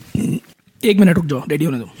एक मिनट रुक जाओ, रेडी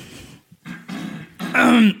होने दो.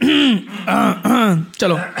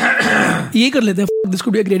 चलो ये कर लेते हैं. This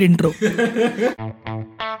could be a great intro.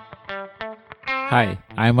 Hi,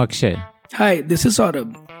 I'm Akshay. Hi, this is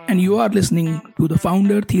Saurabh, and you are listening to the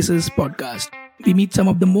Founder Thesis podcast. We meet some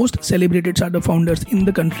of the most celebrated startup founders in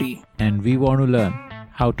the country. And we want to learn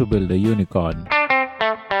how to build a unicorn.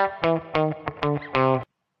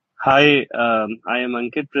 Hi, I am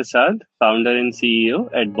Ankit Prasad, founder and CEO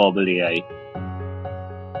at Bobble AI.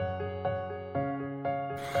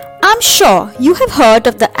 I'm sure you have heard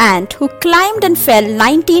of the ant who climbed and fell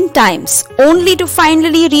 19 times only to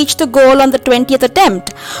finally reach the goal on the 20th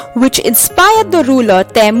attempt, which inspired the ruler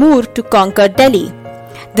Taimur to conquer Delhi.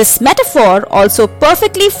 This metaphor also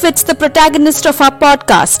perfectly fits the protagonist of our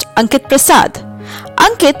podcast, Ankit Prasad.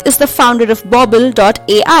 Ankit is the founder of Bobble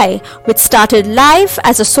AI, which started life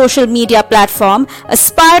as a social media platform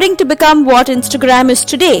aspiring to become what Instagram is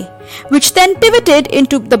today, which then pivoted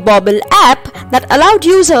into the Bobble app that allowed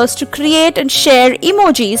users to create and share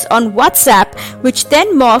emojis on WhatsApp, which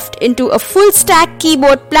then morphed into a full-stack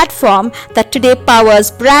keyboard platform that today powers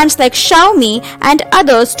brands like Xiaomi and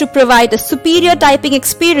others to provide a superior typing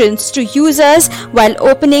experience to users while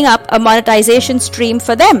opening up a monetization stream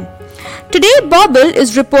for them. Today, Bobble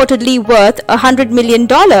is reportedly worth $100 million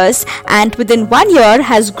and within 1 year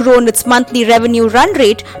has grown its monthly revenue run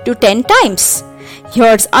rate to 10 times.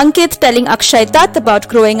 Here's Ankit telling Akshay Datt about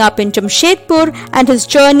growing up in Jamshedpur and his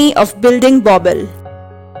journey of building Bobble.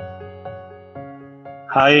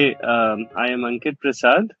 Hi, I am Ankit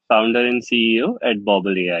Prasad, founder and CEO at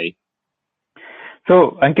Bobble AI.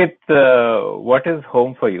 So, Ankit, what is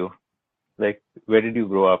home for you? Like, where did you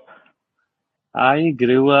grow up? I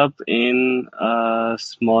grew up in a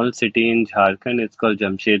small city in Jharkhand. It's called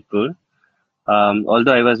Jamshedpur.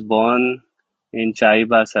 Although I was born in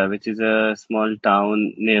Chaibasa, which is a small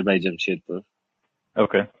town nearby Jamshedpur.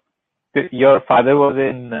 Okay. So your father was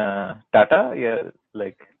in Tata? Yeah,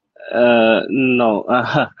 like. No.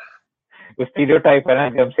 The stereotype है ना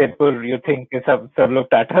Jamshedpur, you think कि सब लोग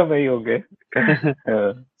टाटा में ही होंगे.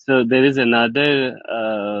 So there is another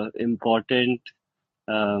important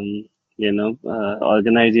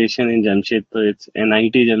organization in Jamshedpur. It's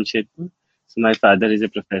NIT Jamshedpur. So my father is a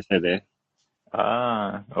professor there.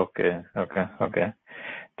 Okay.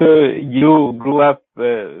 So you grew up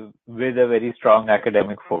with a very strong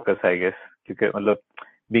academic focus, I guess. Because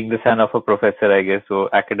being the son of a professor, I guess, so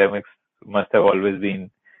academics must have always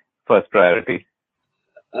been first priority.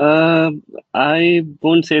 I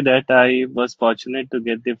won't say that. I was fortunate to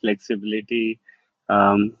get the flexibility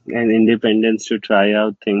and independence to try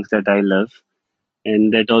out things that I love.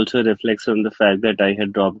 And that also reflects on the fact that I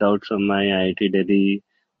had dropped out from my IIT Delhi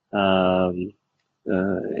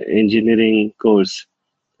engineering course,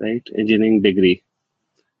 right? Engineering degree.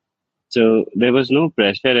 So there was no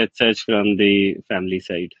pressure as such from the family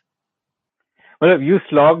side. Well, you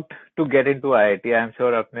slogged to get into IIT. I'm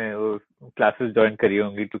sure आपने वो classes join करी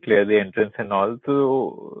होंगी to clear the entrance and all.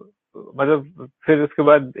 So मतलब फिर उसके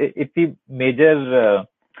बाद इतनी major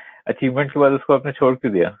achievement के बाद उसको आपने छोड़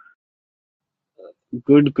क्यों दिया?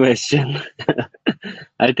 Good question.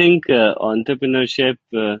 I think entrepreneurship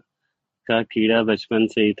का कीड़ा बचपन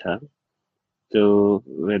से ही था. So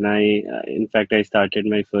when in fact, I started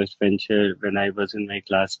my first venture when I was in my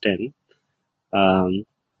class 10.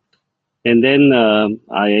 And then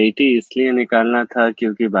IIT इसलिए निकालना था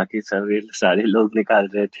क्योंकि बाकी सारे लोग निकाल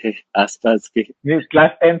रहे थे आसपास के.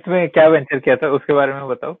 Class 10th में क्या venture किया था उसके बारे में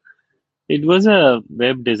बताओ. It was a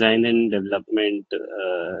web design and development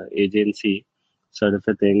agency sort of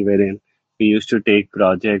a thing wherein we used to take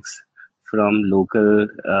projects from local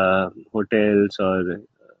hotels or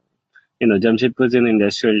Jamshedpur is an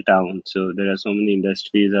industrial town, so there are so many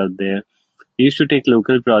industries out there. We used to take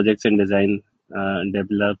local projects and design,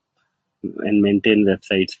 develop and maintain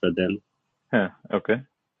websites for them. Okay.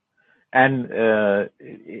 And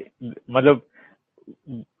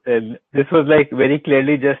this was like very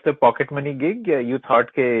clearly just a pocket money gig. You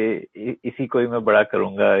thought कि इसी को ही मैं बड़ा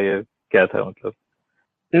करूँगा या क्या था मतलब?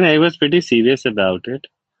 I was pretty serious about it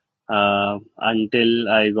until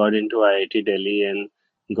I got into IIT Delhi and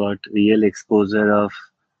got real exposure of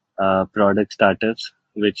product startups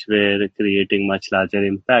which were creating much larger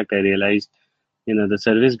impact. I realized, the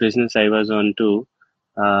service business I was on too,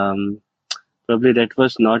 probably that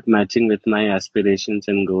was not matching with my aspirations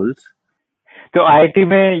and goals. So IIT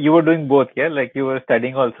mein you were doing both, yeah? Like you were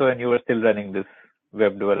studying also and you were still running this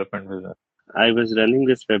web development business. I was running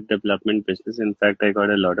this web development business. In fact, I got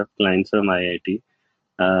a lot of clients from IIT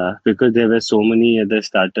because there were so many other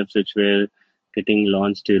startups which were getting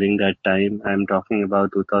launched during that time. I'm talking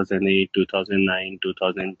about 2008, 2009,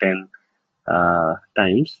 2010.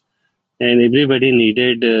 times, and everybody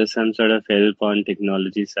needed some sort of help on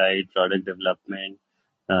technology side, product development,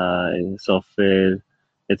 software,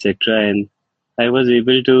 etc. And I was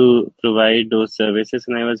able to provide those services,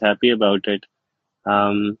 and I was happy about it.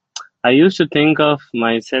 Um, I used to think of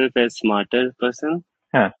myself as smarter person.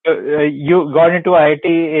 Huh. So, you got into IT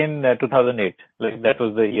in 2008. Like that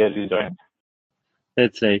was the year you joined.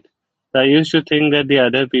 That's right. So I used to think that the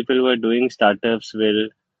other people who are doing startups will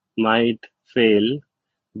might fail,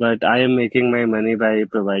 but I am making my money by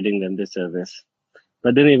providing them the service.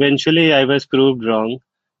 But then eventually I was proved wrong.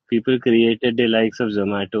 People created the likes of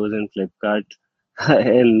Zomato's and Flipkart,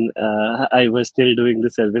 and I was still doing the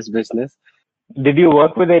service business. Did you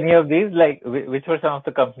work with any of these? Like, which were some of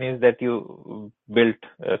the companies that you built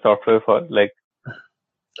software for? Like,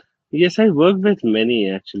 Yes, I worked with many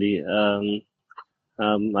actually. I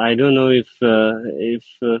don't know if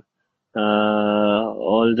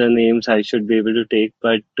all the names I should be able to take,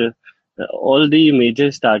 but all the major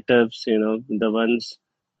startups, the ones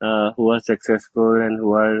who are successful and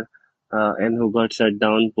who got shut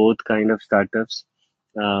down, both kind of startups.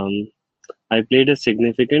 Um, I played a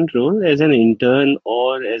significant role as an intern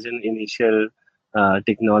or as an initial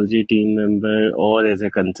technology team member or as a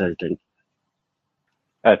consultant.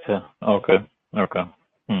 okay, okay.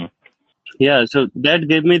 Hmm. Yeah, so that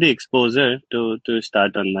gave me the exposure to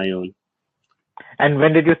start on my own. And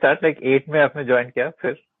when did you start? Like 8 में आपने join किया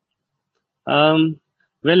फिर? Um,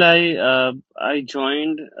 well, I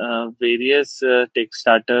joined various tech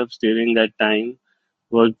startups during that time,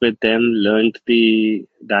 worked with them, learned the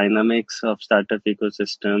dynamics of startup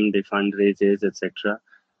ecosystem, the fundraisers, etc.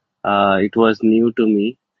 It was new to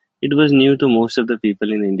me. It was new to most of the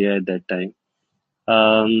people in India at that time.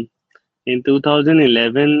 Um, in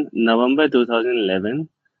 2011, November 2011,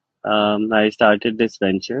 I started this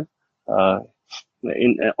venture uh,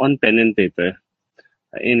 on pen and paper.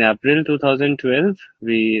 In April 2012,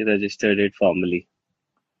 we registered it formally.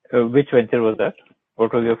 Which venture was that?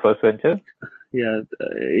 What was your first venture? Yeah,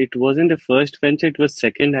 it wasn't the first venture, it was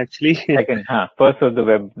second actually. Second, first was the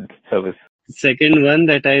web service. Second one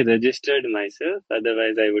that I registered myself.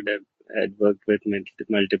 Otherwise, I would have had worked with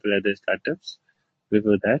multiple other startups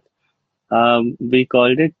before that. We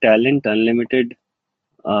called it Talent Unlimited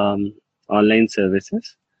um, Online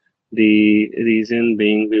Services. The reason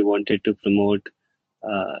being we wanted to promote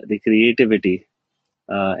the creativity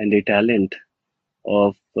and the talent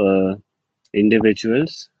of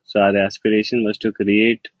individuals. So our aspiration was to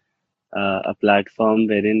create a platform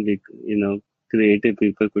wherein creative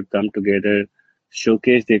people could come together,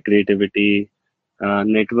 showcase their creativity,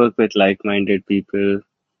 network with like-minded people,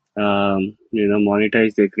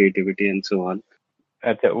 monetize their creativity and so on.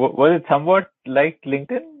 Was it somewhat like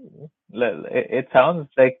LinkedIn? It sounds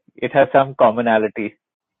like it has some commonality.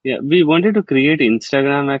 Yeah, we wanted to create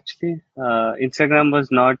Instagram actually. Instagram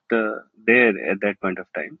was not there at that point of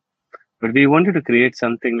time, but we wanted to create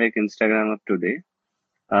something like Instagram of today.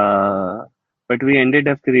 But we ended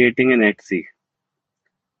up creating an Etsy,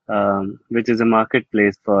 which is a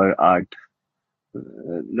marketplace for art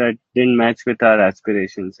that didn't match with our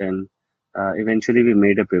aspirations, and eventually we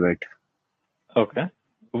made a pivot. Okay.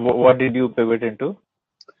 What did you pivot into?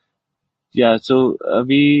 Yeah, so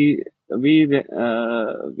we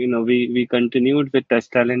continued with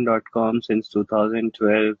touchtalent.com since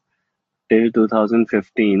 2012 till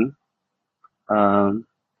 2015. Um,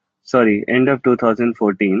 Sorry, end of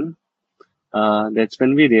 2014. That's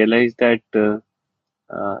when we realized that the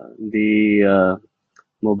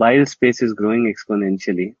mobile space is growing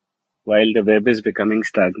exponentially while the web is becoming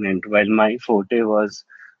stagnant, while my forte was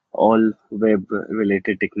all web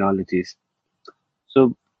related technologies.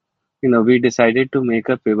 So, we decided to make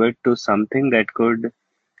a pivot to something that could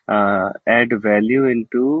add value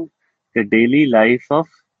into the daily life of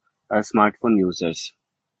smartphone users.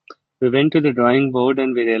 We went to the drawing board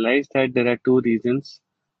and we realized that there are two reasons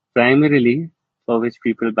primarily for which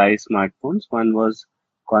people buy smartphones. One was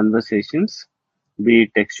conversations, be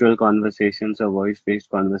it textual conversations or voice-based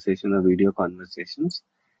conversation or video conversations.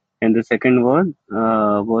 And the second one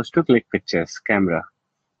was to click pictures, camera.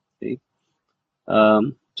 Right?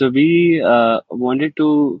 So we wanted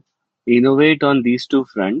to innovate on these two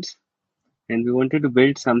fronts, and we wanted to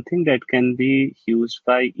build something that can be used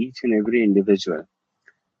by each and every individual,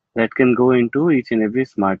 that can go into each and every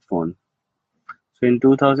smartphone. So in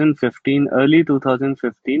 2015, early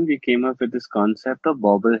 2015, we came up with this concept of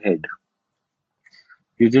bobblehead.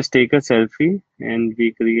 You just take a selfie and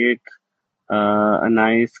we create a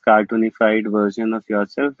nice cartoonified version of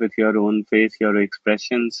yourself with your own face, your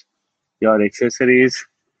expressions, your accessories,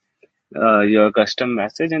 your custom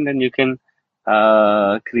message, and then you can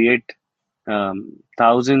create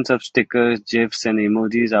thousands of stickers, gifs, and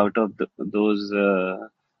emojis out of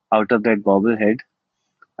that bobblehead,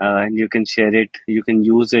 and you can share it. You can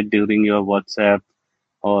use it during your WhatsApp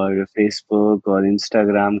or Facebook or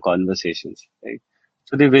Instagram conversations, right?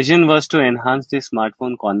 So the vision was to enhance the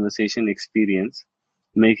smartphone conversation experience,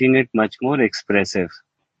 making it much more expressive.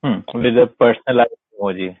 With a personalized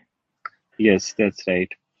emoji. Yes, that's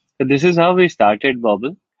right. So this is how we started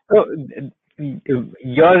Bobble. So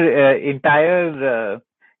your entire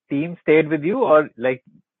team stayed with you, or like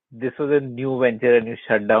this was a new venture and you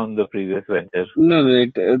shut down the previous venture? No,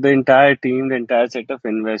 the entire team, the entire set of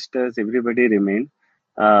investors, everybody remained.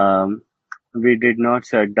 Um, we did not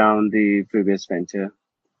shut down the previous venture.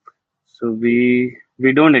 So we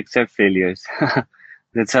don't accept failures.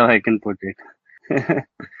 That's how I can put it.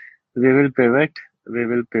 We will pivot. We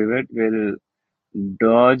will pivot. We'll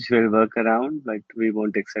dodge. We'll work around, but we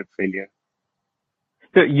won't accept failure.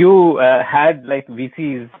 So you had like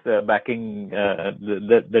VCs backing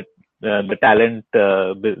the talent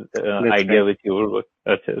That's idea right. which you were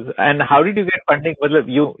and how did you get funding? Well,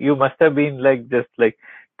 you must have been like just like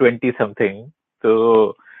 20 something.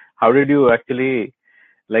 So how did you actually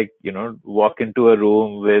like walk into a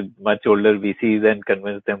room with much older VCs and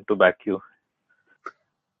convince them to back you?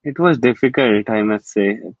 It was difficult, I must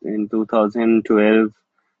say. In 2012,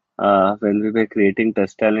 when we were creating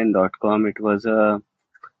touchtalent.com,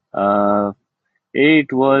 uh,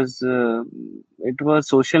 it was uh, it was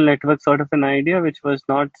social network sort of an idea which was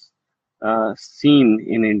not seen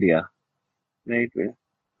in India, right?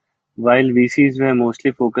 While VCs were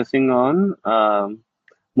mostly focusing on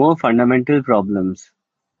more fundamental problems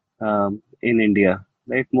in India,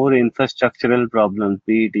 right? More infrastructural problems,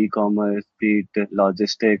 be it e-commerce, be it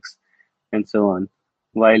logistics, and so on.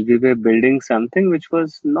 While we were building something which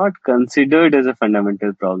was not considered as a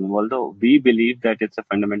fundamental problem, although we believe that it's a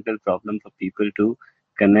fundamental problem for people to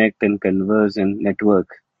connect and converse and network,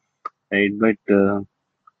 right? But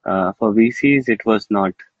for VCs, it was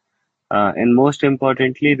not. And most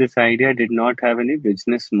importantly, this idea did not have any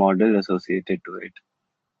business model associated to it.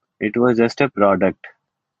 It was just a product,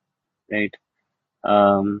 right?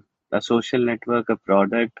 A social network, a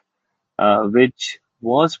product, which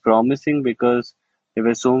was promising because there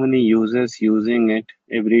were so many users using it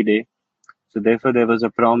every day. So therefore, there was a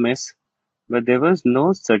promise, but there was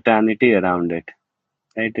no certainty around it,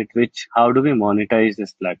 right? At which, how do we monetize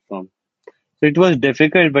this platform? So it was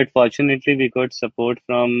difficult, but fortunately, we got support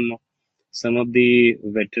from some of the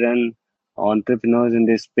veteran entrepreneurs in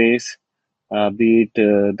this space, be it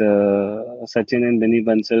the Sachin and Benny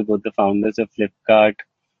Bansal, both the founders of Flipkart,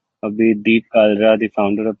 or be it Deep Kalra, the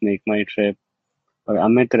founder of Make My Trip, or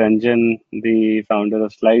Amit Ranjan, the founder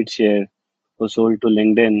of SlideShare, who sold to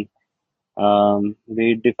LinkedIn,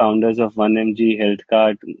 be it the founders of 1MG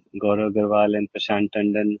Healthcart, Gaurav Agarwal and Prashant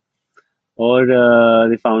Tandon, or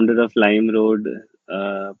the founder of LimeRoad,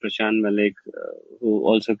 Prashant Malik, who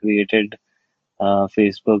also created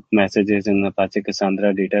Facebook messages in Apache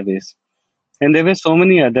Cassandra database. And there were so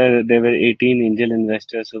many other, there were 18 angel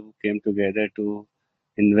investors who came together to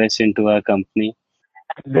invest into our company.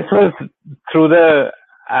 This was through the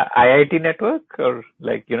IIT network, or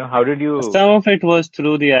like how did you? Some of it was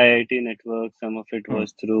through the IIT network, some of it Hmm,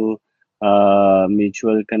 was through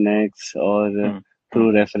mutual connects or hmm, hmm.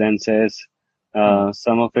 through references. Hmm.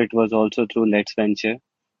 Some of it was also through Let's Venture,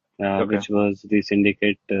 Okay. which was the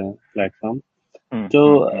syndicate platform. Hmm, hmm,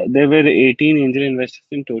 So hmm, there were 18 angel investors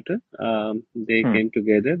in total. They hmm, came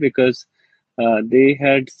together because they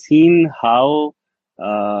had seen how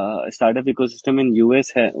startup ecosystem in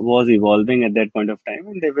US was evolving at that point of time,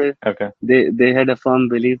 and okay. they had a firm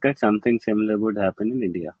belief that something similar would happen in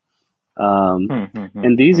India. Hmm, hmm, hmm,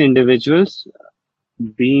 And these hmm, individuals,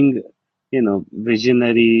 being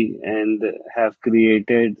visionary and have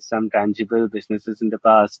created some tangible businesses in the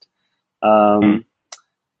past, hmm. um,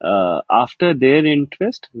 after their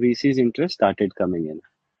interest, VC's interest started coming in.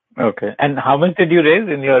 Okay. And how much did you raise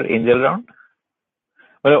in your angel round?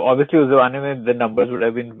 Well, obviously, Uzvanime, the numbers would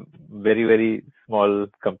have been very, very small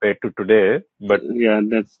compared to today. But Yeah,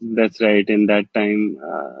 that's right. In that time,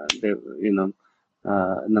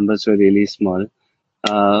 numbers were really small.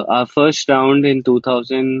 Our first round in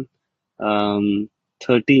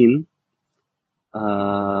 2013,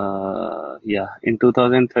 in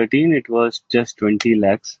 2013 it was just 20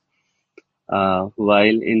 lakhs.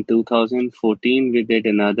 While in 2014 we did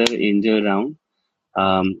another angel round,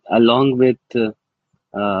 along with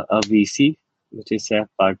a VC, which is SAF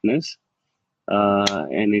Partners,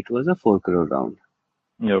 and it was a 4 crore round.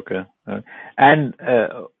 okay. And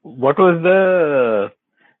what was the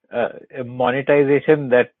monetization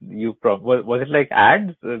that you was it like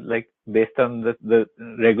ads, like based on the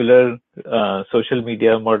regular social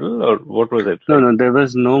media model, or what was it No, like? no, there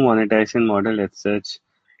was no monetization model as such.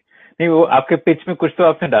 नहीं, वो आपके pitch में कुछ तो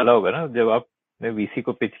आपने डाला होगा ना, जब आपने वीसी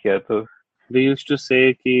को पिच किया तो. We used to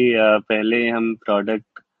say कि पहले हम प्रोडक्ट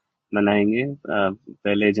बनाएंगे,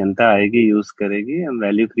 पहले जनता आएगी, यूज करेगी, हम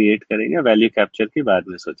वैल्यू क्रिएट करेंगे, वैल्यू कैप्चर की बाद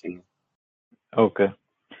में सोचेंगे. Okay.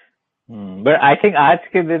 But I think आज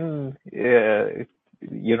के दिन,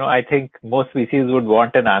 I think most VCs would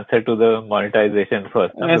want an answer to the monetization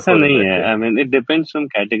first. ऐसा नहीं है. I mean, it depends from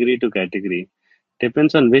category to category.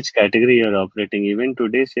 Depends on which category you're operating. Even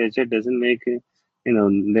today, ShareChat doesn't make,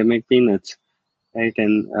 they make peanuts, right?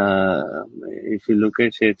 And if you look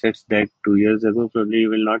at ShareChat's deck 2 years ago, probably you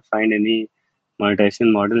will not find any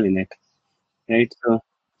monetization model in it, right?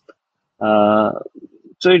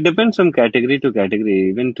 So it depends from category to category.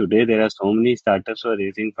 Even today, there are so many startups who are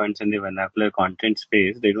raising funds in the vernacular content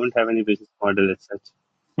space. They don't have any business model as such.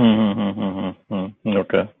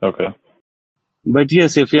 Okay. But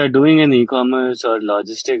yes, if you are doing an e-commerce or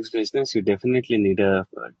logistics business, you definitely need a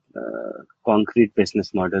concrete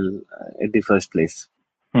business model at the first place.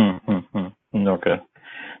 Okay.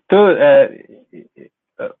 So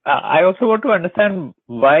I also want to understand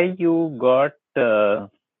why you got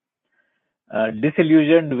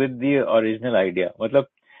disillusioned with the original idea. मतलब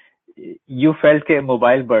you felt कि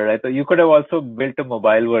mobile बढ़ रहा है, so you could have also built a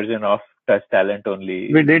mobile version of Touch Talent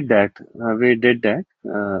only. We did that. We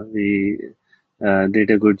did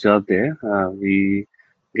a good job there. We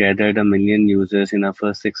gathered 1 million users in our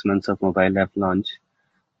first 6 months of mobile app launch.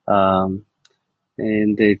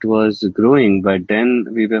 And it was growing, but then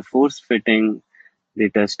we were force fitting the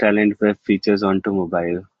Touch Talent web features onto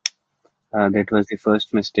mobile. That was the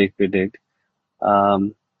first mistake we did.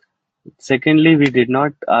 Secondly,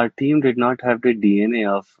 our team did not have the DNA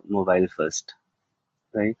of mobile first,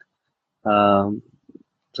 right? So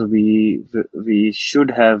we should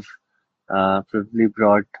have probably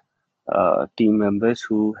brought team members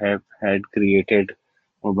who have had created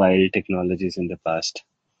mobile technologies in the past.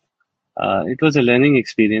 It was a learning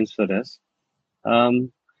experience for us.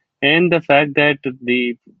 And the fact that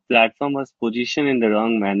the platform was positioned in the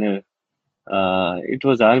wrong manner, it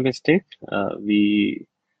was our mistake. We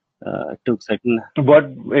took certain. In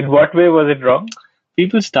what way was it wrong?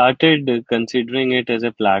 People started considering it as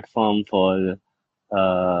a platform for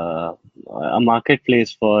a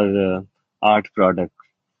marketplace for art product,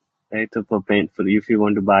 right? So for if you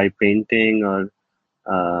want to buy painting or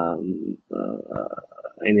an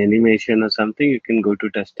animation or something, you can go to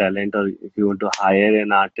Touch Talent, or if you want to hire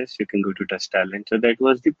an artist, you can go to Touch Talent. So that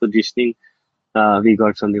was the positioning we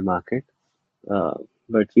got from the market.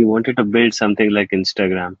 But we wanted to build something like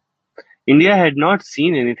Instagram. India had not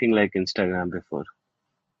seen anything like Instagram before,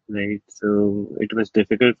 right? So it was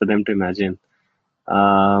difficult for them to imagine.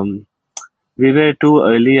 We were too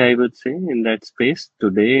early, I would say, in that space.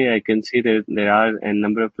 Today, I can see that there are a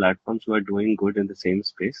number of platforms who are doing good in the same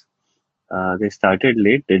space. They started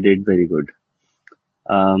late, they did very good.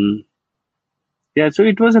 So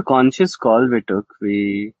it was a conscious call we took.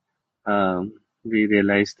 We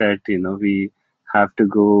realized that we have to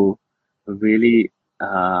go really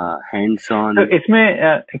hands-on. So इसमें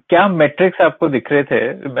क्या metrics आपको दिख रहे थे?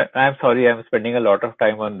 I'm sorry, I'm spending a lot of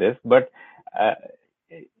time on this, but I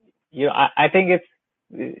think it's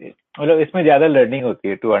मतलब इसमें ज़्यादा learning होती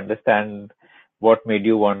है to understand what made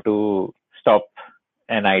you want to stop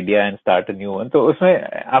an idea and start a new one. तो उसमें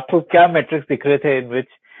आपको क्या metrics दिख रहे थे in which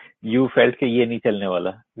you felt कि ये नहीं चलने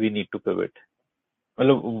वाला, we need to pivot?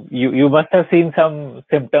 मतलब you must have seen some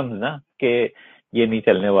symptoms ना कि ये नहीं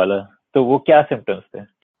चलने वाला, तो वो क्या symptoms थे?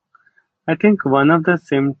 I think one of the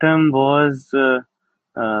symptom was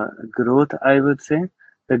growth, I would say.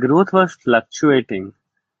 The growth was fluctuating.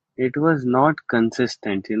 It was not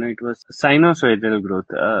consistent. It was sinusoidal growth.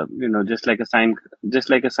 Just like a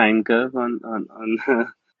sine curve on.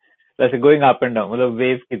 Like going up and down, मतलब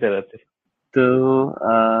wave की तरह से. So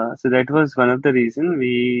that was one of the reason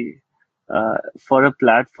we, for a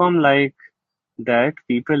platform like that,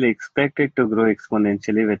 people expect it to grow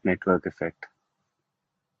exponentially with network effect.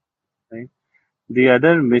 Right. The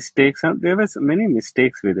other mistakes, there were many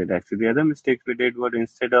mistakes with it actually. The other mistakes we did was,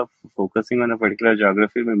 instead of focusing on a particular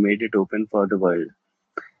geography, we made it open for the world.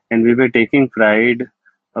 And we were taking pride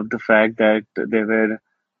of the fact that there were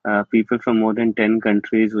people from more than 10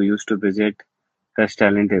 countries who used to visit Touch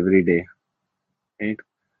Talent every day. Right.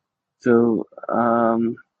 So I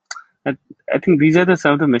think these are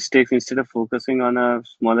some of the mistakes. Instead of focusing on a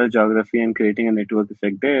smaller geography and creating a network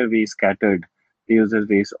effect there, we scattered the user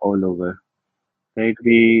base all over. Right?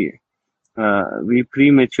 We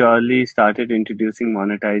prematurely started introducing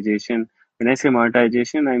monetization. When I say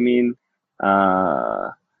monetization, I mean uh,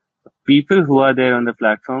 people who are there on the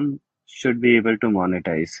platform should be able to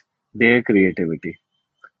monetize their creativity,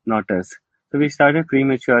 not us. So we started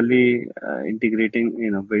prematurely integrating,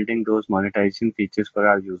 building those monetization features for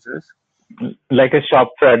our users. Like a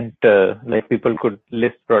shop front, like people could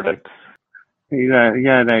list products. Yeah,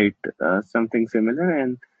 yeah, right. Something similar,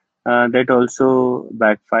 and that also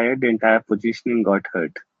backfired. The entire positioning got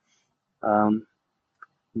hurt. Um,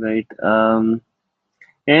 right.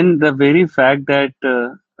 And the very fact that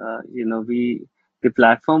the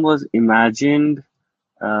platform was imagined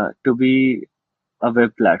to be a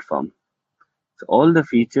web platform. So all the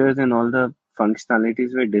features and all the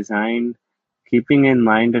functionalities were designed keeping in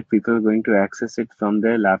mind that people are going to access it from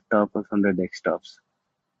their laptop or from their desktops.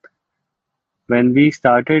 When we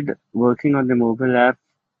started working on the mobile app,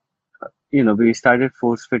 we started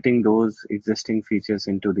force fitting those existing features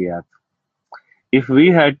into the app. If we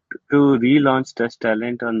had to relaunch Touch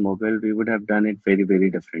Talent on mobile, we would have done it very, very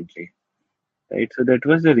differently. Right? So that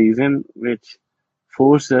was the reason which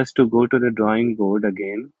forced us to go to the drawing board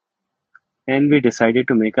again, and we decided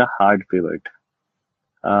to make a hard pivot.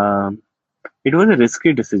 Um, it was a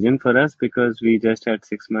risky decision for us because we just had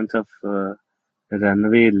 6 months of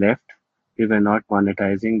runway left. We were not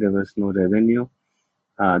monetizing. There was no revenue.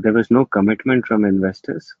 There was no commitment from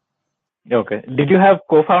investors. Okay. Did you have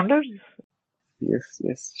co-founders? Yes,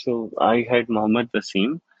 yes. So I had Mohammed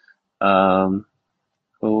Wasim, um,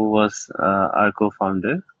 who was our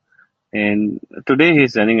co-founder, and today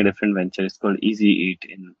he's running a different venture. It's called Easy Eat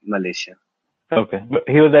in Malaysia. Okay. But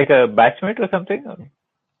he was like a batchmate or something?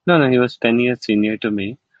 No, he was 10 years senior to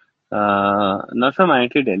me. Not from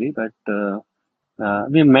IIT Delhi, but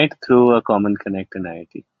we met through a common connect in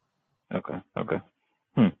IIT. Okay.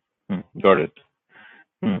 Got it.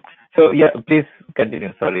 So yeah, please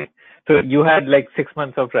continue. Sorry. So you had like 6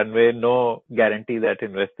 months of runway, no guarantee that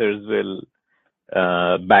investors will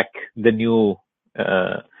back the new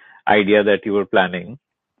idea that you were planning.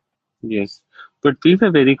 Yes, but we were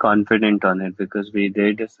very confident on it because we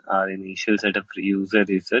did our initial set of user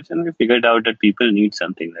research and we figured out that people need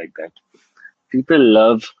something like that. People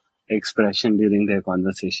love expression during their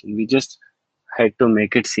conversation. We just had to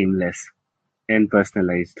make it seamless and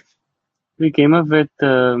personalized. We came up with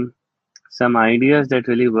some ideas that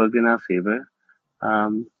really worked in our favor.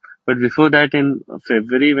 Um, but before that, in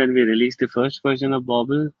February, when we released the first version of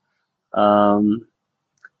Bobble, um,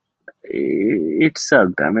 it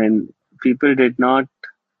sucked. I mean, people did not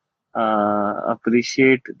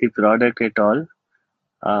appreciate the product at all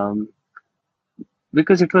um,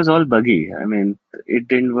 because it was all buggy. I mean, it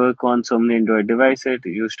didn't work on so many Android devices. It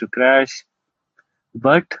used to crash.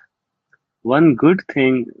 But one good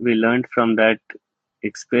thing we learned from that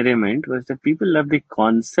experiment was that people love the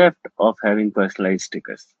concept of having personalized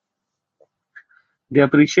stickers. They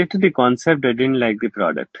appreciated the concept, they didn't like the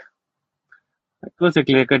product. It was a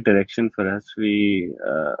clear-cut direction for us. We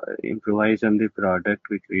improvised on the product.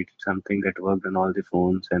 We created something that worked on all the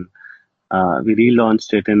phones, and we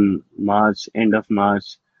relaunched it in March, end of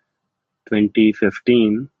March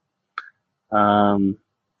 2015, um,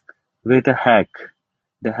 with a hack.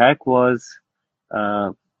 The hack was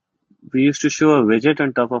uh, we used to show a widget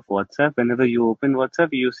on top of WhatsApp. Whenever you open WhatsApp,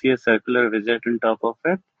 you see a circular widget on top of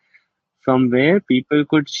it from where people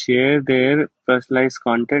could share their personalized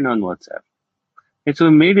content on WhatsApp. And so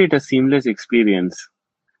we made it a seamless experience.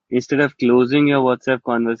 Instead of closing your WhatsApp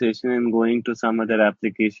conversation and going to some other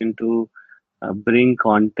application to bring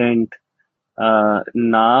content,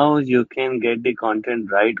 now you can get the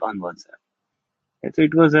content right on WhatsApp. And so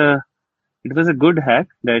it was a good hack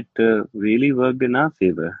that really worked in our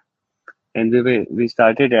favor. And we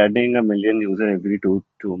started adding 1 million users every two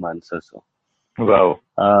months or so. Wow.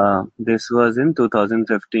 This was in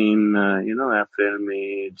 2015, April,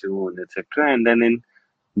 May, June, etc. And then in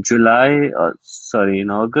in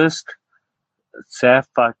August, SAF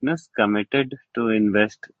partners committed to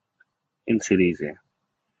invest in Series A.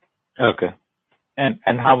 Okay. And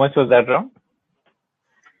how much was that round?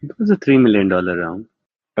 It was a $3 million round.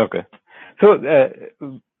 Okay. So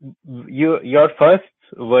your first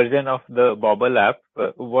version of the Bobble app,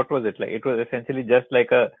 what was it like? It was essentially just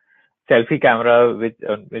like a selfie camera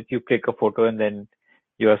which you click a photo and then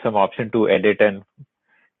you have some option to edit and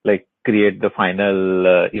like create the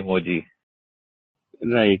final emoji.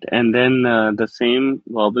 Right. And then the same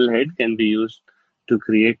bobblehead can be used to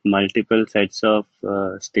create multiple sets of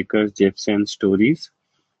stickers, GIFs, and stories.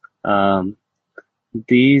 Um,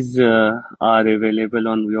 these are available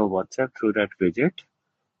on your WhatsApp through that widget,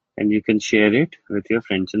 and you can share it with your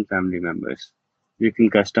friends and family members. You can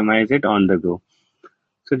customize it on the go.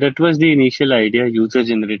 So that was the initial idea, user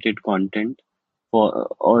generated content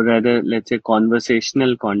or rather, let's say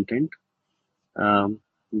conversational content.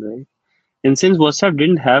 Right. And since WhatsApp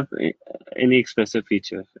didn't have any expressive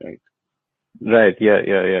feature, right? Right.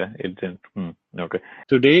 Yeah. It didn't. Okay.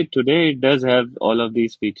 Today it does have all of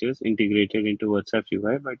these features integrated into WhatsApp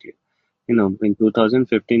UI, but in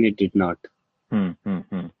 2015 it did not.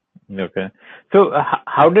 Okay. So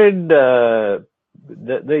how did the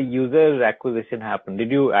user acquisition happen?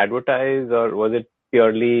 Did you advertise, or was it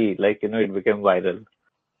purely like it became viral?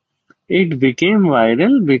 It became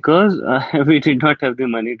viral because we did not have the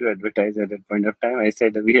money to advertise at that point of time. I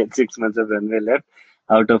said we had 6 months of runway left,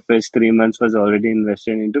 out of which 3 months was already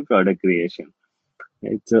invested into product creation.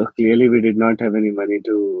 Right? So clearly we did not have any money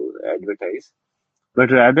to advertise.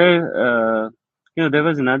 But rather, there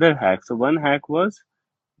was another hack. So one hack was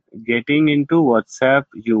getting into WhatsApp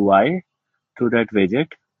UI through that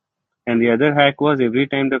widget. And the other hack was every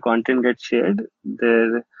time the content gets shared,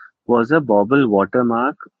 there was a Bobble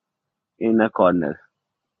watermark in a corner.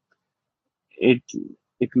 It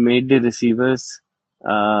it made the receivers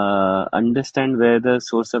understand where the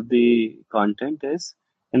source of the content is,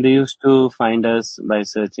 and they used to find us by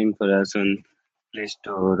searching for us on Play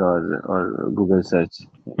Store or Google search.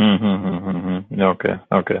 Okay.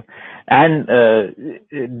 And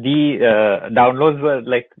the downloads were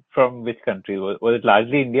like from which country? Was it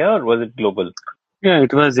largely India, or was it global? Yeah,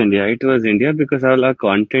 it was India. It was India because all our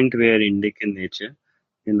content were Indic in nature.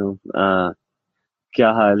 Kya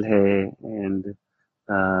haal hai and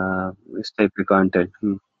this type of content.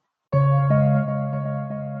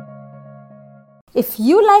 If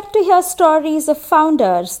you like to hear stories of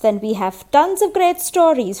founders, then we have tons of great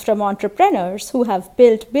stories from entrepreneurs who have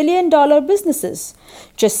built billion-dollar businesses.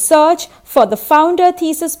 Just search for the Founder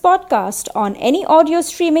Thesis podcast on any audio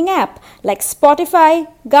streaming app like Spotify,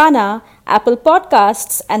 Gaana, Apple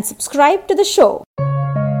Podcasts, and subscribe to the show.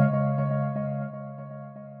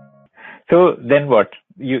 So then what?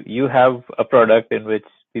 You have a product in which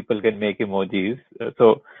people can make emojis.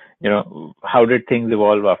 So how did things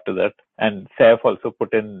evolve after that? And Saif also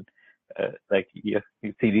put in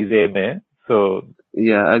Series A mein. So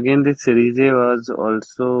yeah, again the Series A was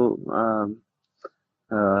also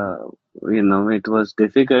it was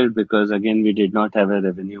difficult because again we did not have a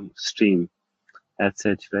revenue stream as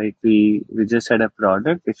such, right? We just had a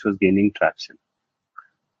product which was gaining traction.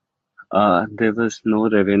 There was no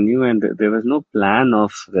revenue and there was no plan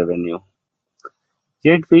of revenue.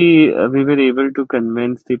 Yet we were able to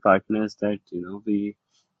convince the partners that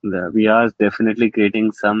we are definitely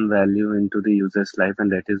creating some value into the user's life,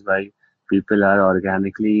 and that is why people are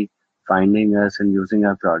organically finding us and using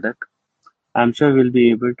our product. I'm sure we'll be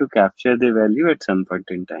able to capture the value at some point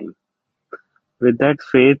in time. With that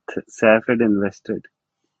faith, SAF had invested,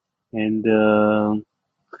 and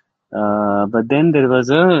but then there was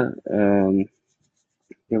a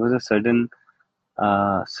sudden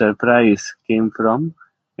surprise came from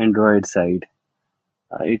Android side.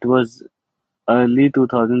 It was early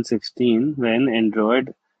 2016 when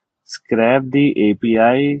Android scrapped the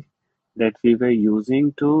API that we were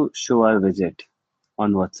using to show our widget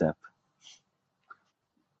on WhatsApp.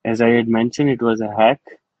 As I had mentioned, it was a hack.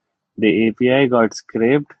 The API got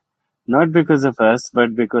scraped, not because of us,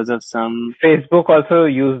 but because of some. Facebook also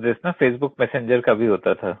used this, na? Facebook Messenger का भी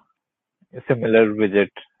होता था, similar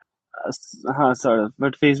widget. हाँ, sort of.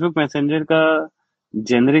 But Facebook Messenger का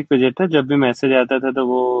generic widget था. जब भी message आता था तो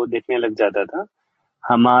वो देखने लग जाता था.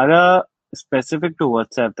 हमारा स्पेसिफिक टू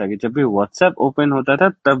WhatsApp था कि जब भी WhatsApp ओपन होता था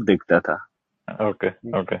तब दिखता था. Okay.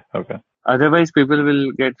 Otherwise, people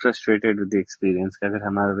will get frustrated with the experience कि अगर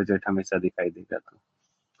हमारा widget हमेशा दिखाई देगा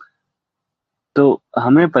तो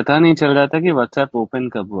हमें पता नहीं चल रहा था कि WhatsApp ओपन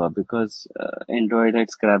कब हुआ because Android had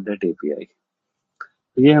scrapped that API.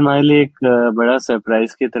 ये हमारे लिए एक बड़ा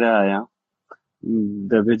सरप्राइज की तरह आया.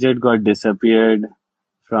 The widget got disappeared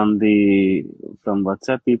from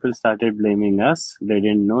WhatsApp. People started blaming us. They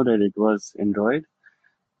didn't know that it was Android.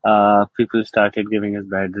 People started giving us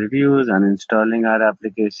bad reviews, uninstalling our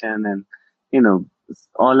application, and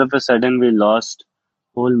all of a sudden we lost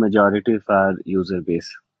whole majority of our user base.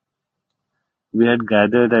 We had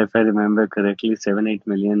gathered, if I remember correctly, 7-8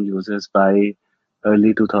 million users by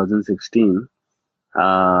early 2016.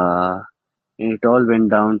 It all went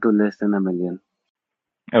down to less than 1 million.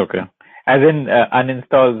 Okay. As in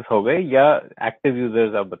uninstalls हो गए या active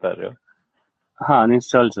users आप बता रहे हो? हाँ,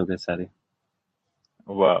 uninstalls हो गए सारे.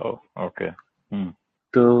 Wow. Okay.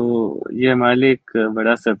 तो ये हमारे लिए एक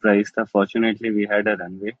बड़ा सरप्राइज था. Fortunately, we had a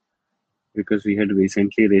runway because we had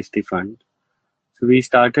recently raised the fund. So we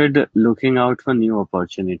started looking out for new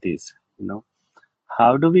opportunities.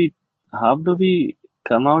 How do we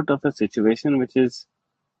come out of a situation which is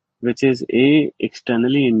which is A,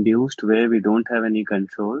 externally induced, where we don't have any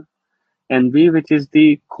control, and B, which is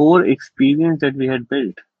the core experience that we had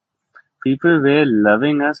built. People were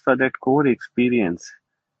loving us for that core experience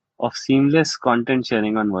of seamless content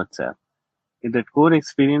sharing on WhatsApp. If that core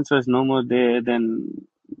experience was no more there, then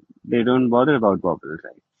they don't bother about Bobble,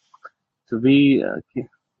 right? So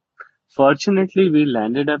fortunately, we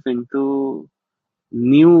landed up into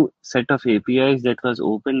new set of APIs that was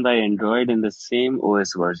opened by Android in the same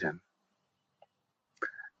OS version.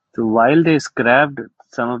 So while they scrapped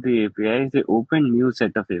some of the APIs, they opened new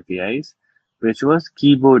set of APIs, which was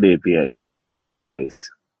keyboard APIs.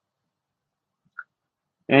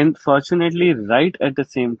 And fortunately, right at the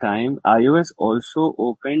same time, iOS also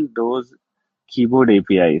opened those keyboard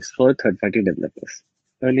APIs for third-party developers.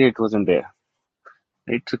 Earlier, it wasn't there.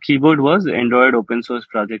 Right? So keyboard was Android open source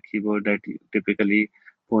project keyboard that typically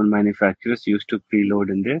phone manufacturers used to preload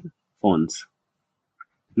in their phones.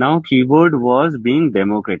 Now keyboard was being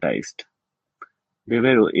democratized. There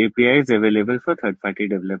were APIs available for third-party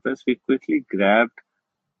developers. We quickly grabbed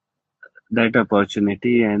that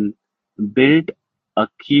opportunity and built a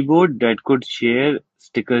keyboard that could share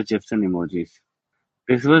stickers, GIFs, and emojis.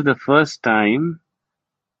 This was the first time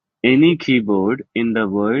any keyboard in the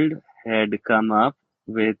world had come up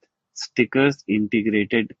with stickers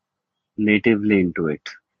integrated natively into it.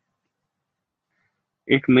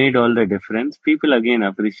 It made all the difference. People again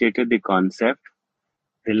appreciated the concept,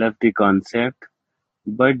 they loved the concept,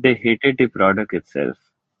 but they hated the product itself.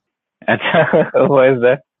 Why is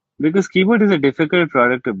that? Because keyboard is a difficult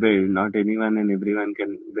product to build. Not anyone and everyone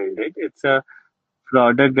can build it. It's a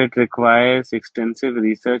product that requires extensive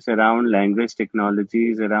research around language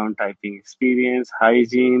technologies, around typing experience,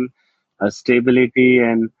 hygiene, stability,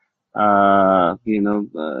 and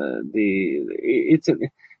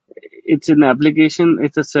it's an application.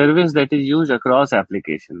 It's a service that is used across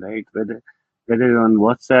application, right? Whether you're on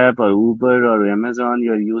WhatsApp or Uber or Amazon,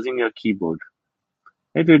 you're using your keyboard.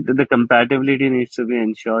 Right? The compatibility needs to be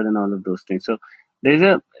ensured and all of those things. So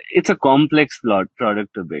it's a complex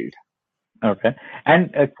product to build. Okay.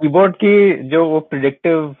 And keyboard की जो वो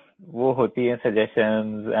predictive वो होती है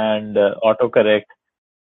suggestions and autocorrect.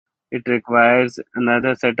 It requires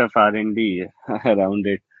another set of R&D around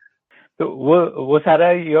it. तो वो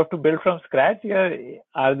सारा you have to build from scratch या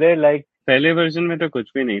are there like पहले वर्जन में तो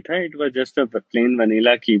कुछ भी नहीं था. It was just a plain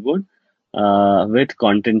vanilla keyboard with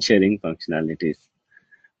content sharing functionalities.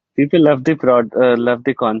 People loved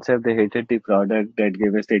the concept. They hated the product that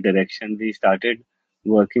gave us the direction. We started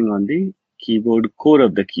working on the keyboard core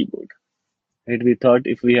of the keyboard. Right? We thought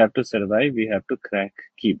if we have to survive, we have to crack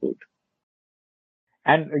keyboard.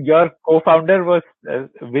 and your co-founder was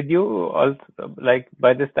with you also like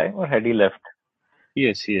by this time or had he left?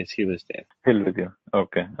 Yes, he was there. Still with you.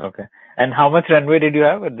 Okay. And how much runway did you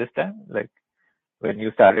have at this time? Like when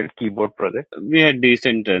you started keyboard project? We had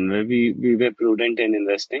decent runway. We were prudent in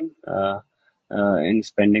investing, in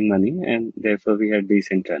spending money, and therefore we had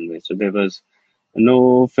decent runway. So there was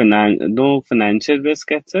no financial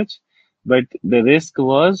risk as such, but the risk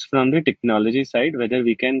was from the technology side, whether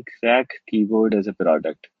we can crack keyboard as a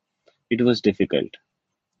product. It was difficult.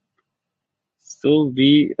 So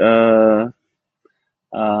we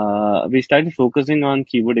started focusing on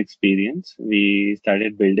keyboard experience. We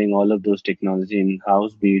started building all of those technology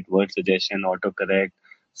in-house, be it word suggestion, autocorrect,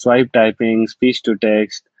 swipe typing, speech to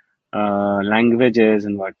text, languages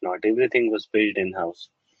and whatnot. Everything was built in-house.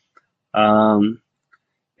 And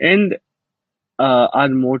our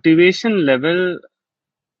motivation level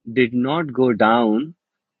did not go down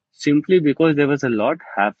simply because there was a lot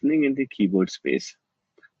happening in the keyboard space.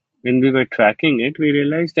 When we were tracking it, we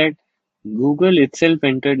realized that Google itself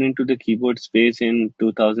entered into the keyboard space in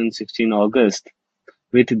 2016 August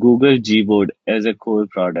with Google Gboard as a core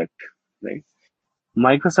product, right?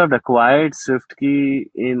 Microsoft acquired SwiftKey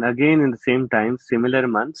in the same time, similar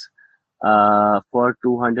months, for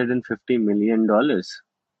 $250 million.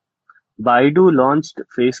 Baidu launched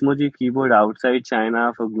Facemoji keyboard outside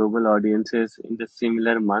China for global audiences in the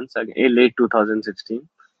similar months, late 2016.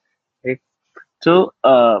 Right? So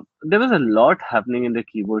there was a lot happening in the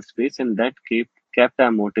keyboard space, and that kept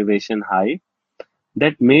our motivation high.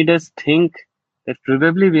 That made us think that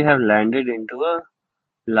probably we have landed into a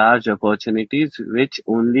large opportunities which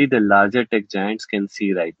only the larger tech giants can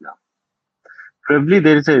see right now. Probably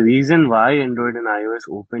there is a reason why Android and iOS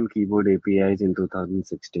opened keyboard APIs in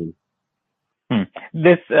 2016.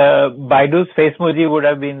 This Baidu's Facemoji would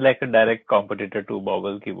have been like a direct competitor to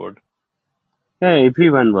Bobble keyboard. Yeah,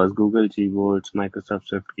 everyone was. Google Gboards, Microsoft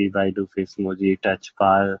SwiftKey, Baidu Facemoji,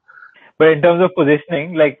 TouchPal. But in terms of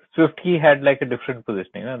positioning, like SwiftKey had like a different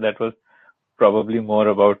positioning. That was probably more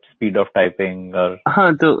about speed of typing or.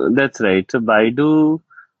 So that's right. So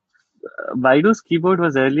Baidu's keyboard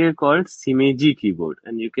was earlier called Shimeji keyboard,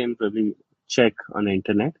 and you can probably check on the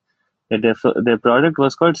internet that their product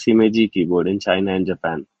was called Shimeji keyboard in China and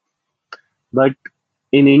Japan. But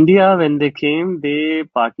in India, when they came, they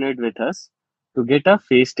partnered with us to get a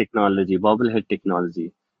face technology, bobblehead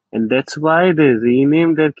technology. And that's why they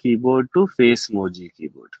renamed their keyboard to Face Moji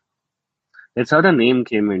keyboard. That's how the name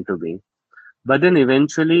came into being. But then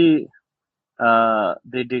eventually,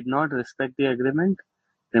 they did not respect the agreement.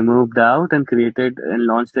 They moved out and created and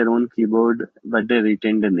launched their own keyboard, but they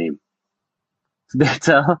retained the name. That's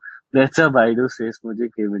how Baidu's Face Moji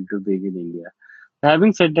came into being in India.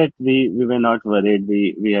 Having said that, we were not worried.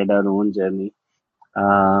 We had our own journey.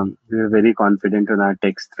 We were very confident on our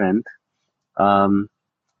tech strength. Um,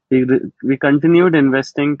 we continued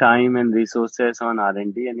investing time and resources on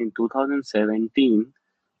R&D, and in 2017,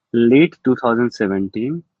 late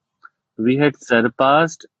 2017, we had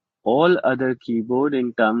surpassed all other keyboard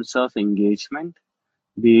in terms of engagement,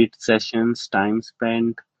 be it sessions, time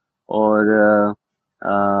spent, or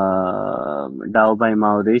DAO by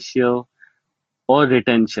MAU ratio, or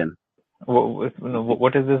retention.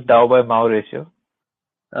 What is this DAO by MAU ratio?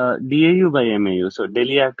 DAU by MAU, so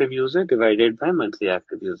daily active user divided by monthly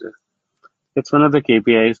active user. It's one of the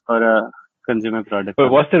KPIs for a consumer product.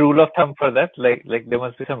 But what's the rule of thumb for that? Like there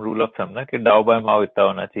must be some rule of thumb, na? कि DAO by MAU इतना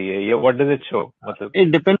होना चाहिए. What does it show?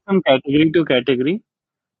 It depends from category to category.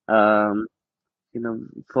 For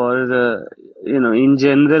the, in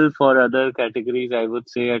general, for other categories, I would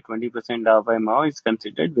say a 20% DAO by MAU is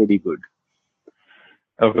considered very good.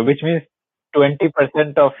 Okay, which means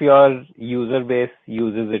 20% of your user base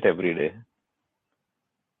uses it every day.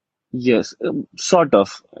 Yes, sort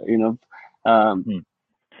of.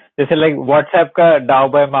 They say like WhatsApp ka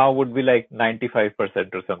DAO by MAU would be like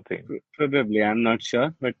 95% or something. Probably, I'm not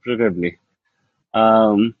sure, but probably.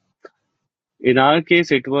 In our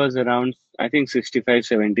case, it was around, I think,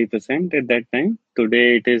 65-70% at that time.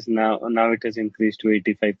 Today, it is now it has increased to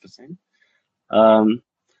 85%.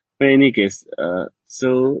 But in any case,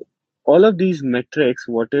 so all of these metrics,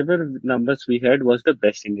 whatever numbers we had, was the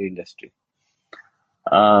best in the industry.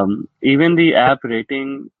 Even the app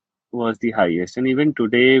rating was the highest, and even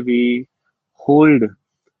today we hold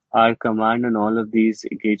our command on all of these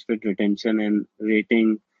engagement, retention, and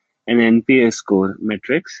rating and NPS score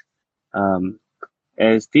metrics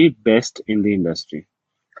as the best in the industry.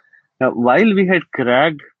 Now, while we had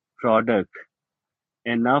cracked product,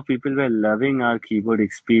 and now people were loving our keyboard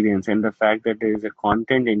experience and the fact that there is a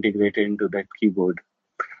content integrated into that keyboard.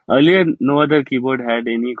 Earlier, no other keyboard had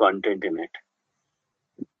any content in it.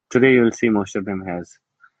 Today, you'll see most of them has.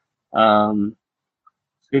 In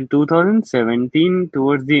 2017,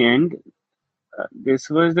 towards the end, this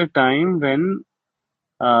was the time when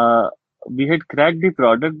we had cracked the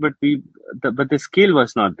product, but the scale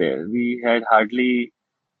was not there. We had hardly,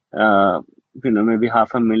 maybe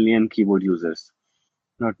 500,000 keyboard users,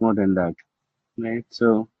 not more than that, right?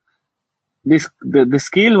 So the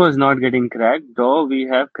scale was not getting cracked, though we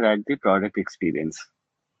have cracked the product experience.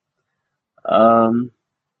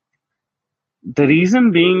 The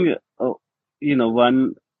reason being,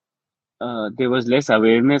 one, there was less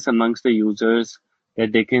awareness amongst the users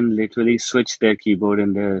that they can literally switch their keyboard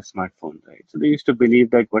in their smartphone, right? So they used to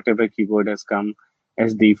believe that whatever keyboard has come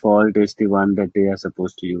as default is the one that they are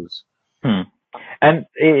supposed to use. And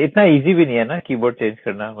इतना easy भी नहीं है ना keyboard change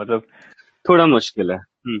करना, मतलब थोड़ा मुश्किल है.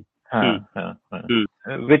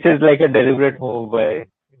 Which is like a deliberate move by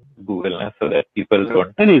Google, so that people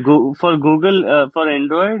don't. For Google, for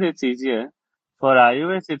Android, it's easier. For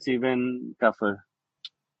iOS, it's even tougher.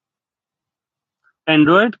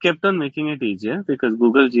 Android kept on making it easier because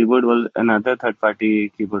Google Gboard was another third-party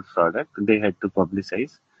keyboard product. They had to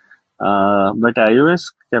publicize. But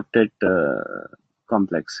iOS kept it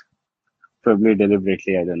complex. Probably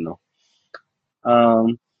deliberately, I don't know.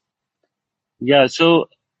 So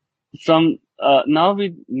from now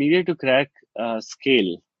we needed to crack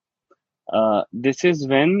scale. This is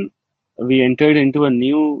when we entered into a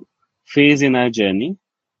new phase in our journey.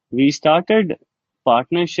 We started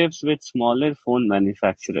partnerships with smaller phone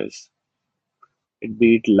manufacturers. It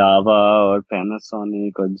be it Lava or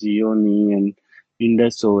Panasonic or Gionee and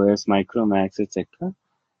Indus OS, Micromax, etc.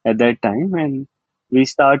 at that time, and we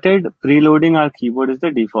started preloading our keyboard as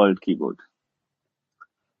the default keyboard.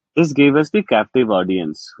 This gave us the captive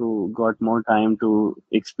audience who got more time to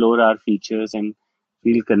explore our features and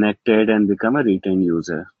feel connected and become a retained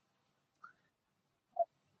user.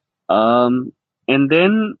 And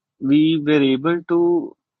then we were able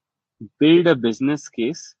to build a business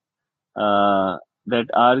case that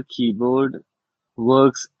our keyboard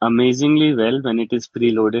works amazingly well when it is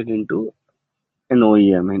preloaded into an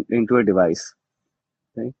OEM, into a device,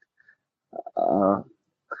 right? Uh,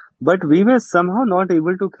 but we were somehow not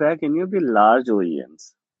able to crack any of the large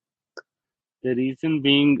OEMs. The reason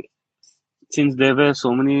being, since there were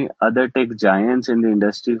so many other tech giants in the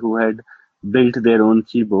industry who had built their own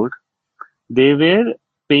keyboard, they were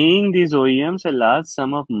paying these OEMs a large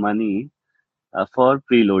sum of money for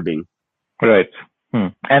preloading. Right.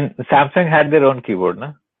 And Samsung had their own keyboard,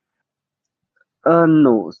 no?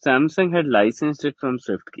 No, Samsung had licensed it from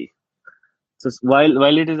SwiftKey. So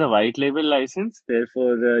while it is a white label license,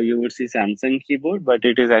 therefore you would see Samsung keyboard, but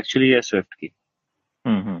it is actually a SwiftKey.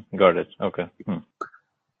 Got it. Okay.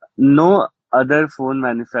 No other phone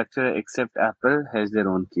manufacturer except Apple has their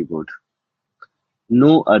own keyboard.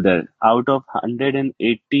 No other. Out of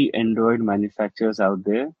 180 Android manufacturers out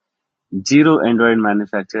there, zero Android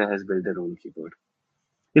manufacturer has built their own keyboard.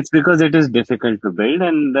 It's because it is difficult to build,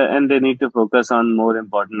 and they need to focus on more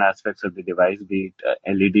important aspects of the device, be it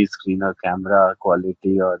LED screen or camera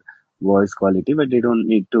quality or voice quality, but they don't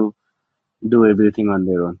need to do everything on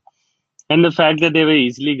their own. And the fact that they were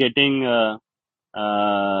easily getting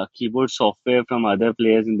keyboard software from other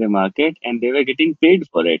players in the market, and they were getting paid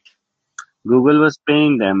for it. Google was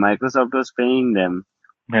paying them, Microsoft was paying them.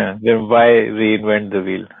 Yeah. Then why reinvent the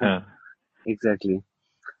wheel? Huh. Exactly.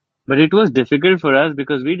 But it was difficult for us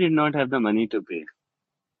because we did not have the money to pay,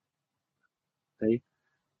 right?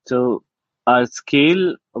 So our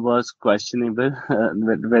scale was questionable,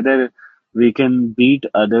 whether we can beat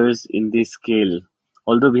others in this scale.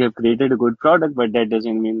 Although we have created a good product, but that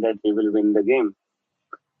doesn't mean that we will win the game.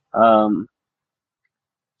 Um,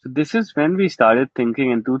 so this is when we started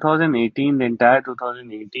thinking in 2018. The entire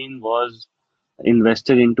 2018 was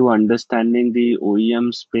invested into understanding the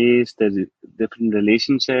OEM space, the different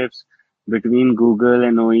relationships between Google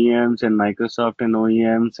and OEMs and Microsoft and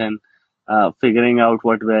OEMs, and figuring out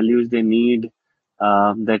what values they need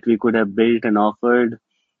that we could have built and offered,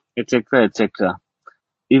 etc., etc.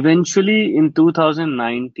 Eventually, in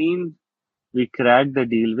 2019, we cracked the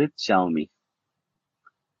deal with Xiaomi,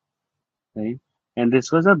 right? And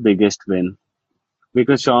this was our biggest win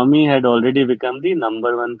because Xiaomi had already become the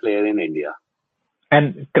number one player in India.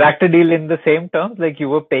 And cracked a deal in the same terms, like you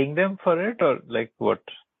were paying them for it, or like what?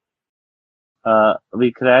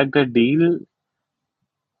 We cracked a deal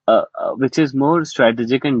which is more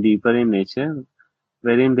strategic and deeper in nature,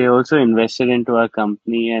 wherein they also invested into our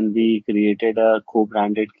company and we created a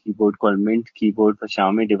co-branded keyboard called Mint Keyboard for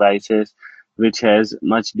Xiaomi devices, which has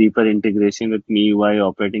much deeper integration with MIUI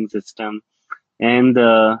operating system. And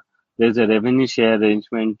there's a revenue share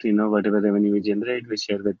arrangement, whatever revenue we generate, we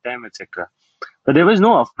share with them, etc. But there was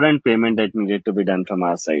no upfront payment that needed to be done from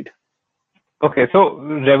our side. Okay, so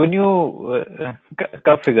revenue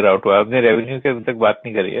कब figure out हुआ? आपने revenue के अभी तक बात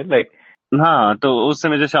नहीं करी है, like हाँ, तो उस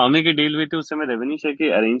समय जो Xiaomi की डील हुई थी उस समय रेवेन्यू शेयर की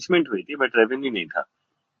अरेंजमेंट हुई थी, बट रेवेन्यू नहीं था.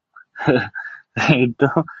 Right?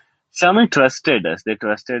 So Xiaomi trusted us. They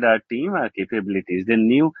trusted our team, our capabilities. They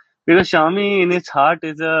knew because Xiaomi, in its heart,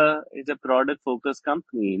 is a product focused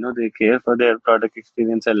company. They care for their product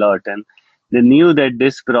experience a lot, and they knew that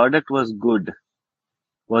this product was good,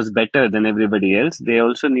 was better than everybody else. They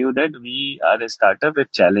also knew that we are a startup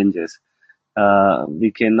with challenges.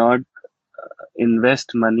 We cannot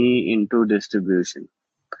invest money into distribution.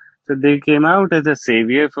 So they came out as a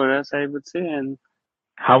savior for us, I would say, and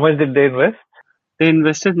how much did they invest? they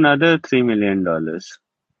invested another $3 million.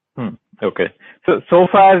 Okay. So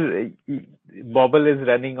far, Bobble is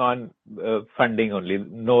running on funding only,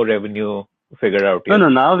 no revenue figured out yet. No,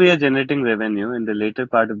 now we are generating revenue in the later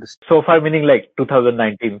part of the. So far, meaning like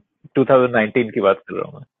 2019 की बात कर रहा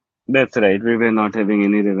हूँ मैं. That's right. We were not having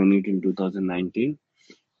any revenue till 2019.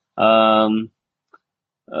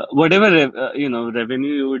 Whatever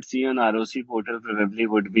revenue you would see on ROC portal probably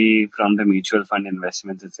would be from the mutual fund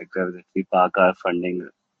investments, etc. That we park our funding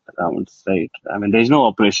rounds, right? I mean, there's no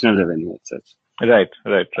operational revenue as such. Right.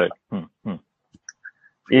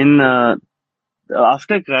 In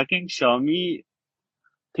after cracking Xiaomi,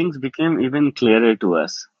 things became even clearer to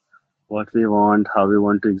us. What we want, how we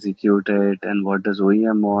want to execute it, and what does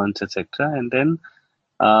OEM wants, etc. And then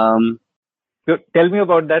so tell me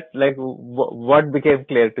about that. Like, what became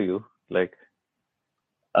clear to you? Like,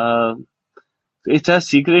 it's a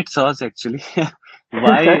secret sauce actually.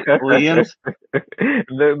 Why OEMs?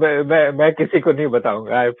 मैं किसी को नहीं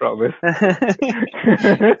बताऊंगा. I promise.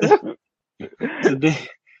 So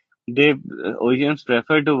they OEMs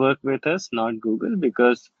prefer to work with us, not Google,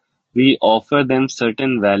 because we offer them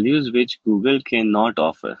certain values which Google cannot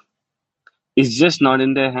offer. It's just not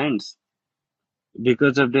in their hands.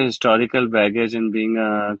 because of the historical baggage and being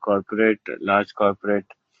a large corporate,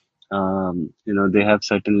 they have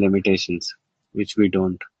certain limitations which we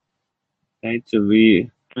don't, right? So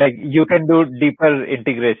Like you can do deeper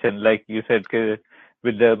integration, like you said,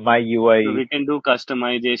 with the my so UI. we can do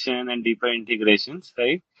customization and deeper integrations,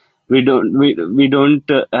 right? We don't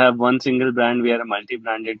have one single brand. We are a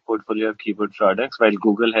multi-branded portfolio of keyboard products, while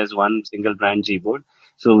Google has one single brand Gboard.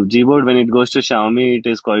 So Gboard, when it goes to Xiaomi, it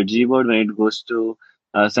is called Gboard. When it goes to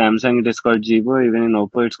Samsung, it is called Gboard. Even in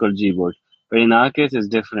Oppo, it's called Gboard. But in our case, it's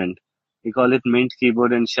different. We call it Mint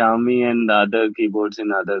keyboard in Xiaomi and other keyboards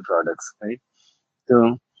in other products, right?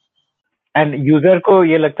 So, and user को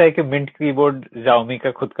ये लगता है कि mint keyboard Xiaomi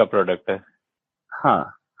का खुद का product है.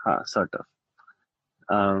 sort of.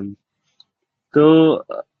 Um, So,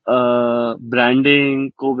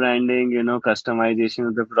 branding, co-branding, customization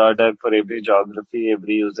of the product for every geography,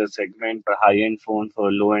 every user segment, for high-end phone,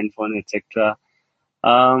 for low-end phone, etc.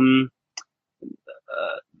 Um,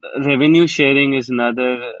 Revenue sharing is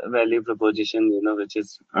another value proposition, which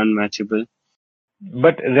is unmatchable.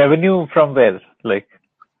 But revenue from where? Like,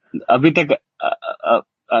 अभी तक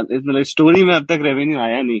मतलब story में अब तक revenue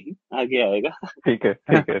आया नहीं, आगे आएगा. ठीक है,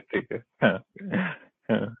 ठीक है, ठीक है. हाँ,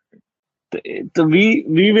 हाँ. So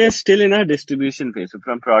we were still in our distribution phase. So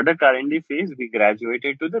from product R&D phase, we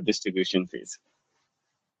graduated to the distribution phase.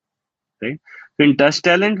 Right? So in Touch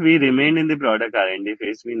Talent, we remained in the product R&D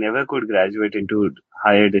phase. We never could graduate into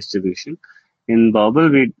higher distribution. In Bobble,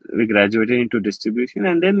 we graduated into distribution,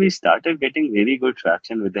 and then we started getting very good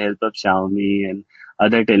traction with the help of Xiaomi and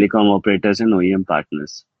other telecom operators and OEM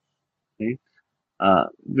partners. Right?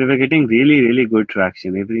 We were getting really, really good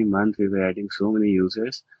traction. Every month, we were adding so many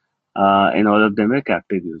users, and all of them were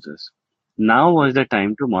captive users. Now was the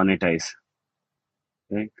time to monetize.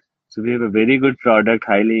 Right? So we have a very good product,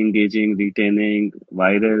 highly engaging, retaining,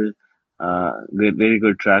 viral, with very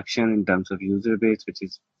good traction in terms of user base, which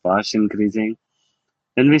is fast increasing.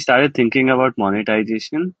 Then we started thinking about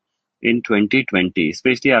monetization in 2020,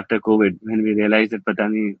 especially after COVID, when we realized that पता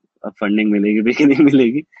नहीं अब funding मिलेगी भी कि नहीं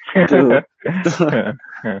मिलेगी.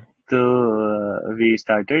 So we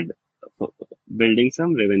started building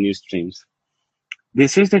some revenue streams.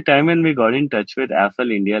 This is the time when we got in touch with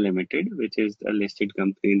Apple India Limited, which is a listed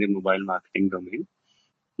company in the mobile marketing domain.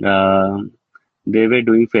 They were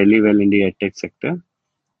doing fairly well in the edtech sector.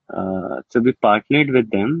 So we partnered with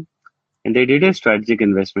them, and they did a strategic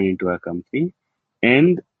investment into our company,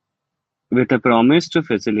 and with a promise to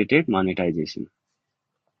facilitate monetization.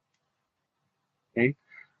 Okay?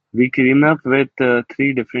 We came up with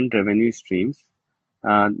three different revenue streams.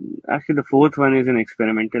 Actually, the fourth one is an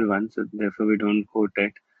experimental one, so therefore we don't quote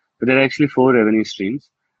it. But there are actually four revenue streams.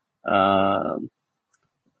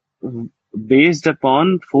 Based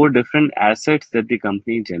upon four different assets that the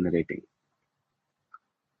company is generating.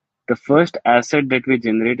 The first asset that we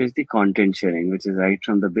generate is the content sharing, which is right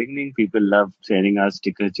from the beginning. People love sharing our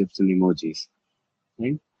stickers, chips, and emojis.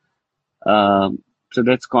 Right? So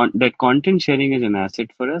that content sharing is an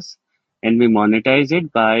asset for us, and we monetize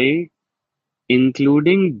it by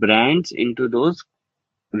including brands into those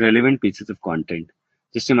relevant pieces of content.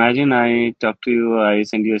 Just imagine I talk to you, I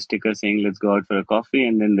send you a sticker saying let's go out for a coffee,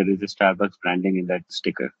 and then there is a Starbucks branding in that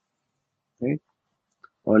sticker. Right?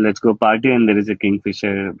 Or let's go party and there is a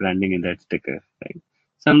Kingfisher branding in that sticker, right?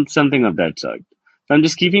 Something of that sort. So I'm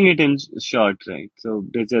just keeping it in short, right? So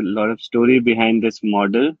there's a lot of story behind this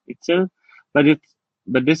model itself, but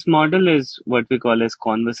this model is what we call as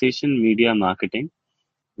conversation media marketing,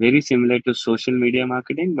 very similar to social media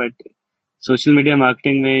marketing, but social media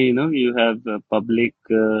marketing where you have uh, public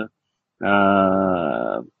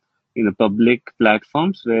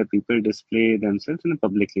platforms where people display themselves in a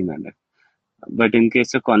publicly manner. But in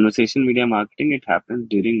case of conversation media marketing, it happens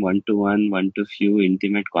during one-to-one, one-to-few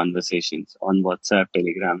intimate conversations on WhatsApp,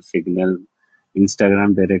 Telegram, Signal,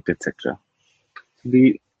 Instagram Direct, etc.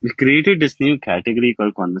 We created this new category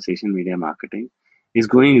called conversation media marketing. It's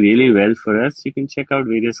going really well for us. You can check out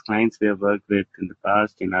various clients we have worked with in the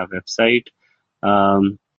past in our website.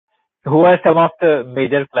 Who are some of the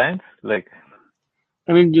major clients? Like,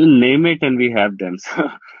 I mean, you name it and we have them.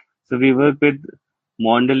 So we work with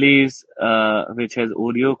Mondelez, which has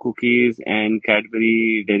Oreo cookies and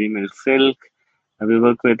Cadbury Dairy Milk Silk. We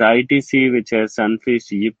work with ITC, which has Sunfish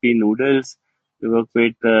Yippee noodles. We work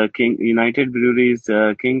with King United Breweries,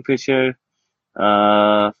 Kingfisher.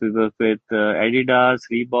 We work with Adidas,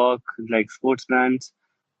 Reebok, like sports brands.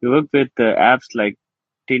 We work with apps like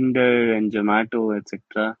Tinder and Zomato,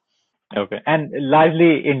 etc. okay, and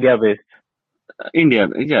largely India based. India,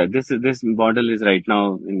 yeah, this model is right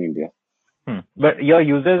now in India. But your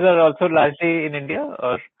users are also largely in India,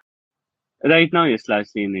 or? Right now, yes,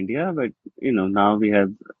 largely in India, but now we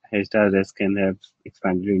have hedged our risk and have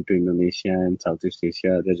expanded into Indonesia and Southeast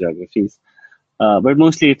Asia, other geographies. But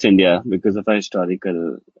mostly it's India because of our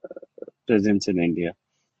historical presence in India.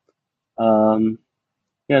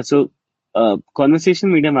 Yeah, so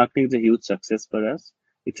conversation media marketing is a huge success for us.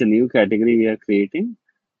 It's a new category we are creating,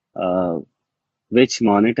 uh, which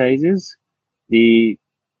monetizes the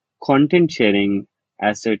content sharing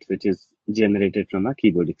asset which is generated from a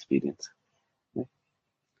keyboard experience.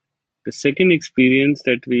 The second experience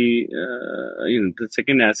that the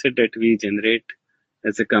second asset that we generate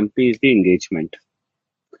as a company is the engagement.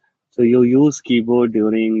 So you use keyboard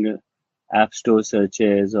during app store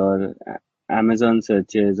searches or Amazon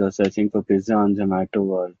searches or searching for pizza on Zomato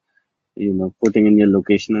or putting in your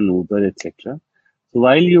location on Uber, etc. So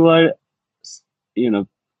while you are you know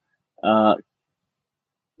uh,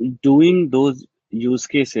 doing those use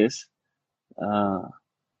cases uh,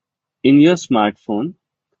 in your smartphone,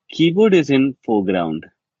 keyboard is in foreground,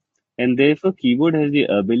 and therefore keyboard has the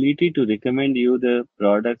ability to recommend you the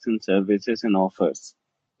products and services and offers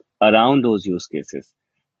around those use cases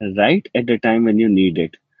right at the time when you need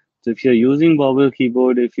it. So if you're using Bobble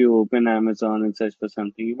keyboard, if you open Amazon and search for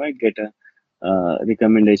something, you might get a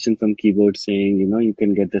recommendation from keyboard saying, you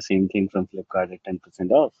can get the same thing from Flipkart at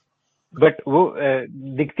 10% off. But वो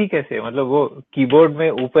दिखती कैसे है? मतलब वो keyboard में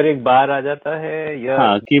ऊपर एक बार आ जाता है या?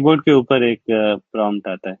 हाँ, कीबोर्ड के ऊपर एक प्रॉम्प्ट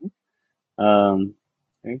आता है,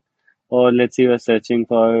 right? Or let's say you are searching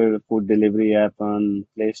for food delivery app on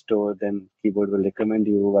Play Store, then keyboard will recommend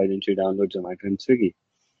you, why don't you download Zomato and Swiggy?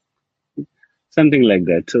 Something like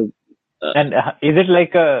that. So, and is it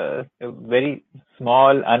like a very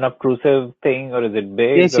small, unobtrusive thing, or is it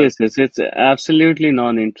big? yes. It's absolutely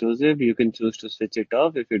non-intrusive. You can choose to switch it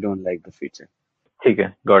off if you don't like the feature. ठीक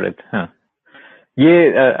है, got it. हाँ,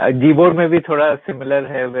 ये keyboard में भी थोड़ा similar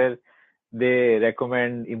है, where they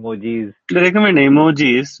recommend emojis. They recommend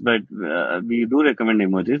emojis, but we do recommend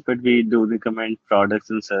emojis, but we do recommend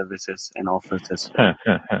products and services and offers as well.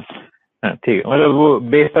 ठीक है, मतलब वो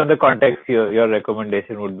based on the context, your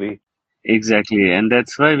recommendation would be. Exactly, and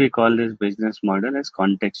that's why we call this business model as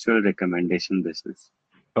contextual recommendation business.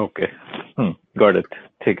 Okay, got it.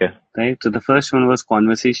 ठीक है. Right. So the first one was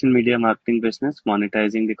conversation media marketing business,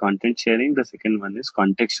 monetizing the content sharing. The second one is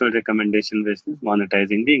contextual recommendation business,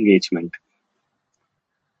 monetizing the engagement.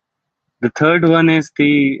 The third one is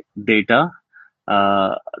the data,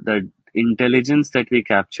 the intelligence that we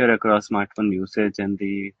capture across smartphone usage and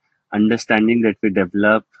the understanding that we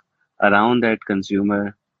develop around that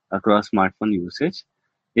consumer across smartphone usage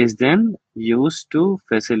is then used to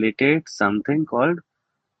facilitate something called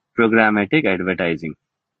programmatic advertising.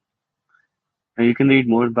 And you can read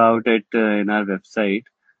more about it in our website,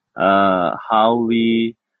 how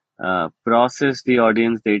we process the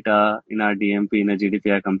audience data in our DMP in a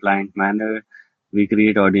GDPR compliant manner. We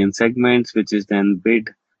create audience segments, which is then bid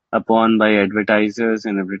upon by advertisers,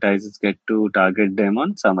 and advertisers get to target them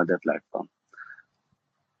on some other platform.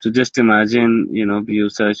 So just imagine, you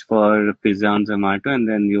search for pizza on Zomato, and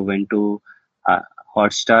then you went to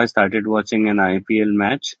Hotstar, started watching an IPL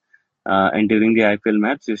match, and during the IPL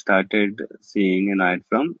match, you started seeing an ad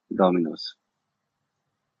from Domino's.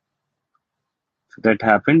 So that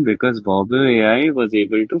happened because Bobble AI was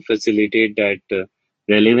able to facilitate that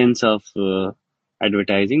relevance of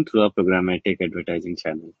advertising through a programmatic advertising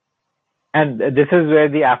channel. And this is where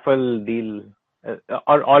the Apple deal,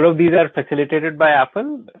 or all of these are facilitated by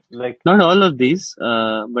Apple? Like, not all of these,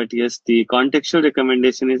 but yes, the contextual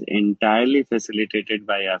recommendation is entirely facilitated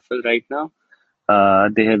by Apple right now.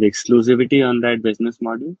 They have exclusivity on that business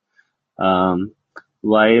model,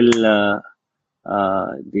 while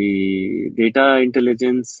the data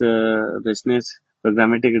intelligence business,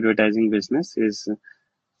 programmatic advertising business, is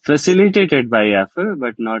facilitated by Apple,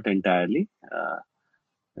 but not entirely.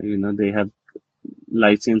 They have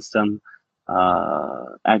licensed some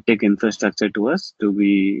ad tech infrastructure to us to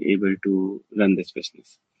be able to run this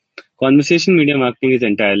business. Conversation media marketing is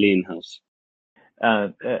entirely in-house.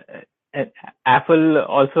 Apple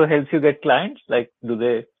also helps you get clients? Like, do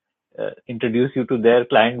they introduce you to their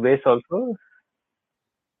client base also?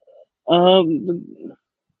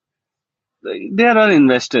 They are all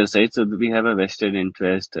investors, right? So we have a vested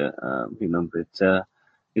interest.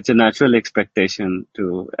 It's a natural expectation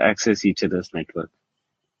to access each other's network.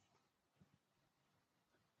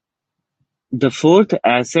 The fourth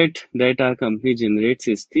asset that our company generates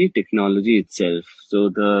is the technology itself. So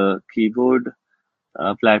the keyboard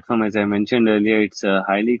platform, as I mentioned earlier, it's a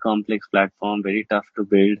highly complex platform, very tough to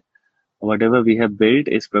build. Whatever we have built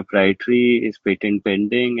is proprietary, is patent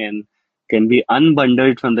pending, and can be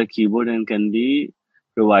unbundled from the keyboard and can be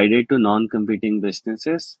provided to non-competing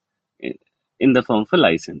businesses in the form of a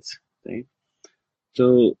license, right?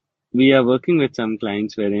 So we are working with some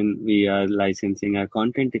clients wherein we are licensing our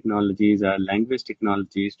content technologies, our language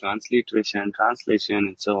technologies, transliteration, translation,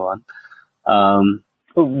 and so on.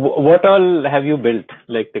 So what all have you built,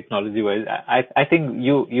 like technology wise? I think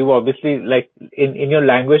you obviously, like in your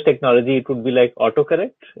language technology, it would be like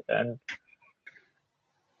autocorrect and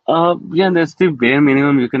Yeah, that's the bare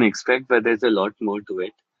minimum you can expect, but there's a lot more to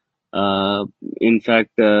it. Uh, in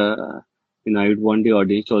fact, I would want the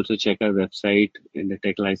audience to also check our website. In the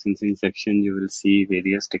tech licensing section, you will see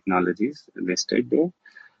various technologies listed there.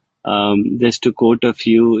 Just to quote a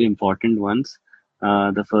few important ones,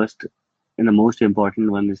 the first and the most important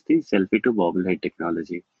one is the selfie to bobblehead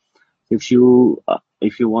technology. If you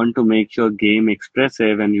want to make your game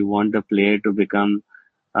expressive and you want the player to become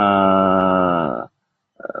uh,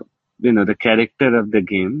 the character of the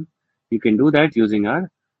game, you can do that using our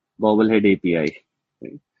bobblehead API.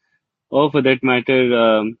 Right? Or for that matter,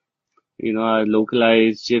 our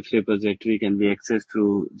localized GIF repository can be accessed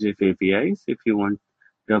through GIF APIs. If you want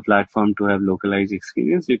your platform to have localized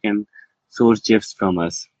experience, you can source GIFs from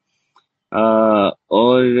us. If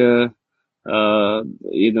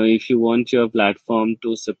you want your platform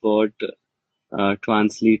to support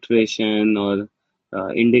transliteration or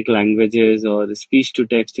Indic languages or speech to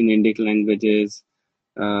text in Indic languages,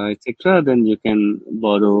 etc., then you can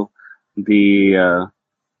borrow the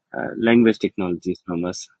language technologies from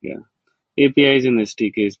us. Yeah. APIs and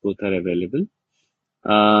SDKs both are available.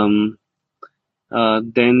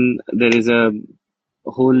 Then there is a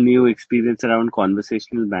whole new experience around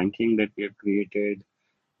conversational banking that we have created.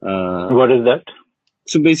 what is that?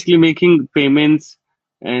 So basically, making payments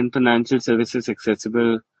and financial services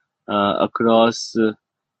accessible across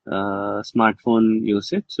smartphone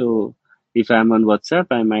usage. So if I'm on WhatsApp,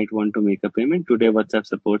 I might want to make a payment. Today, WhatsApp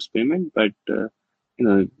supports payment, but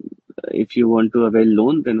if you want to avail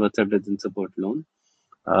loan, then WhatsApp doesn't support loan.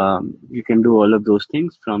 You can do all of those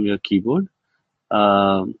things from your keyboard.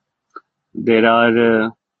 There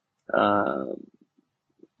are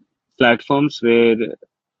platforms where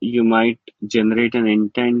you might generate an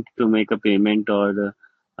intent to make a payment or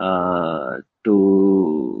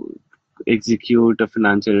to execute a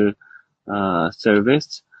financial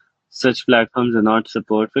service. Such platforms do not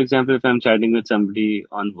support. For example, if I'm chatting with somebody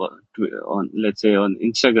on let's say on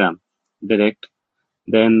Instagram direct,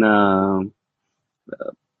 then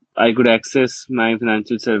I could access my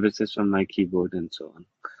financial services from my keyboard and so on.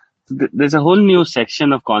 There's a whole new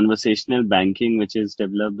section of conversational banking which is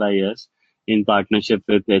developed by us in partnership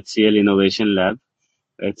with HCL Innovation Lab.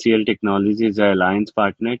 HCL Technology is our alliance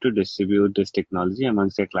partner to distribute this technology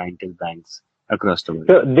amongst their clientele banks across the world.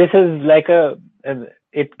 So this is like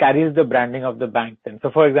it carries the branding of the bank then.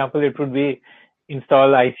 So for example, it would be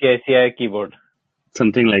install ICICI keyboard.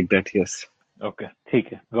 Something like that, yes. Okay,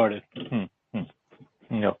 okay, got it.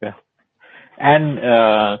 Okay. And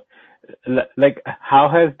like, how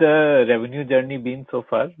has the revenue journey been so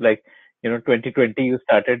far? Like, 2020 you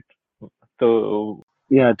started. So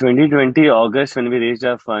yeah, 2020 August when we raised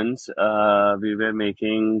our funds, we were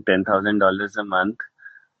making $10,000 a month.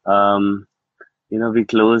 We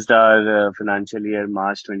closed our financial year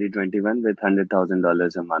March 2021 with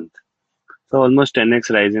 $100,000 a month. So almost 10x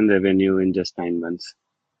rise in revenue in just 9 months.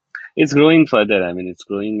 It's growing further. I mean, it's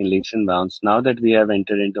growing in leaps and bounds. Now that we have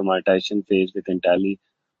entered into monetization phase with entirely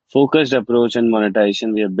focused approach and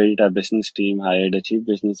monetization, we have built our business team, hired a chief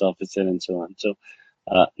business officer, and so on. So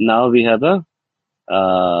now we have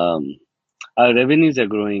our revenues are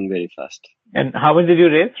growing very fast. And how much did you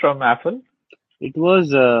raise from Apple? It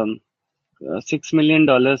was $6 million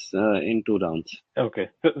in 2 rounds. Okay.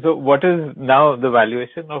 So what is now the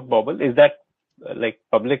valuation of Bobble? Is that like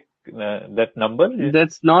public, that number?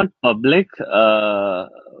 That's not public, but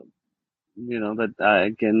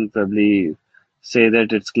I can probably say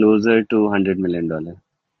that it's closer to $100 million.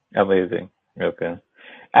 Amazing. Okay.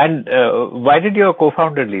 And why did your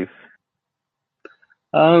co-founder leave?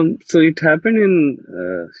 So it happened in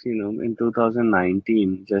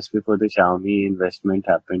 2019, just before the Xiaomi investment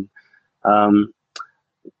happened.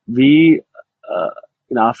 We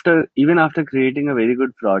even after creating a very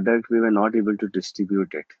good product, we were not able to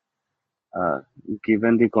distribute it,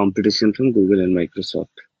 given the competition from Google and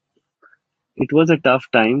Microsoft. It was a tough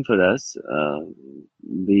time for us.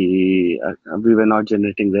 We were not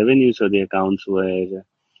generating revenue, so the accounts were,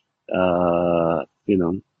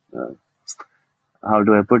 how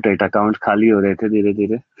do I put it? Account khali ho rahe the dhire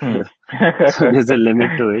dhire. So there's a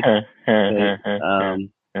limit to it.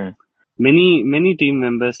 Right? Many team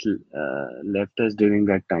members left us during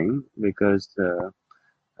that time because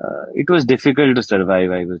it was difficult to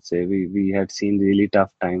survive, I would say. We had seen really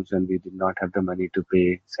tough times when we did not have the money to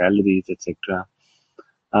pay salaries, etc.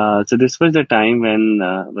 So this was the time when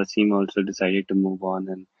Wasim also decided to move on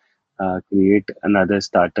and create another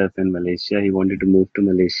startup in Malaysia. He wanted to move to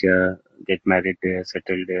Malaysia, get married there,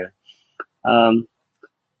 settle there. Um,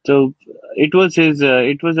 so it was his.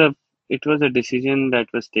 It was a decision that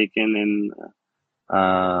was taken in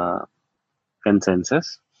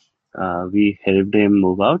consensus. We helped him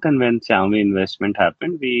move out, and when Xiaomi investment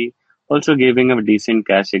happened, we also gave him a decent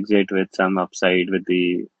cash exit with some upside with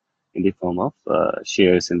the in the form of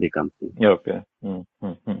shares in the company. Okay. So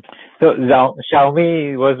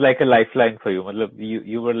Xiaomi was like a lifeline for you. Matlab,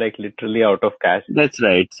 you were like literally out of cash. That's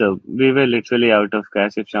right. So we were literally out of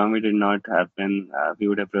cash. If Xiaomi did not happen, we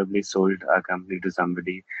would have probably sold our company to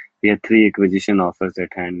somebody. We had 3 acquisition offers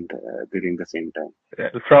at hand during the same time.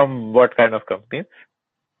 From what kind of companies?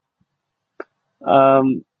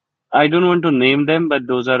 I don't want to name them, but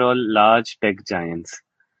those are all large tech giants.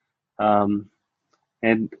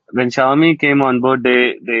 And when Xiaomi came on board,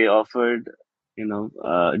 they offered,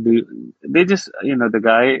 they just, the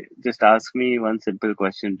guy just asked me one simple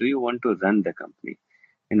question: do you want to run the company?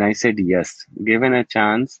 And I said yes. Given a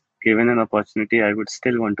chance, given an opportunity, I would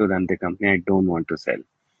still want to run the company. I don't want to sell.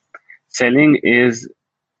 Selling is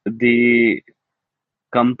the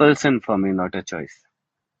compulsion for me, not a choice.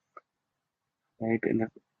 Right?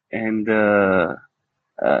 And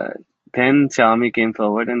then Xiaomi came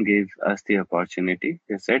forward and gave us the opportunity.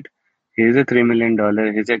 They said, here's a $3 million,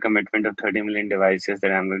 here's a commitment of 30 million devices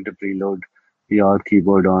that I'm going to preload your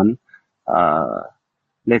keyboard on.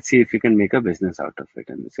 Let's see if you can make a business out of it.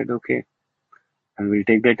 And we said, okay. And we'll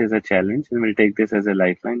take that as a challenge and we'll take this as a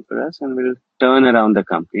lifeline for us and we'll turn around the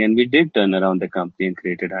company. And we did turn around the company and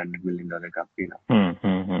created a $100 million company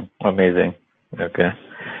now. Amazing. Okay.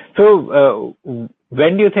 So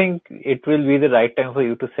when do you think it will be the right time for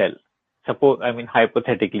you to sell?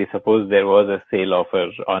 Hypothetically, suppose there was a sale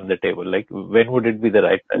offer on the table. Like, when would it be the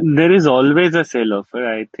right time? There is always a sale offer.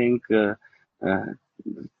 I think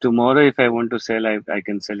tomorrow, if I want to sell, I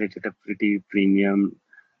can sell it at a pretty premium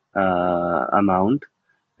amount,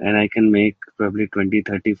 and I can make probably 20,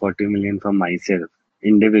 30, 40 million for myself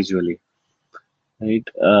individually. Right?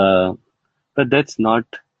 But that's not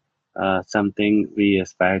something we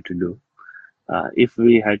aspire to do. If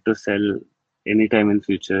we had to sell anytime in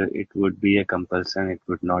future, it would be a compulsion. It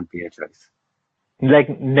would not be a choice.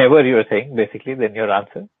 Like never, you're saying, basically, then your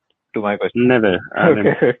answer to my question? Never.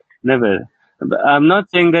 Okay. Never. I'm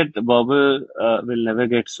not saying that Bobble will never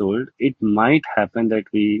get sold. It might happen that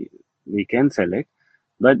we can sell it,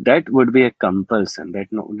 but that would be a compulsion.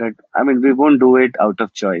 We won't do it out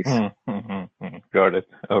of choice. Got it.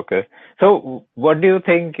 Okay. So, what do you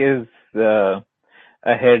think is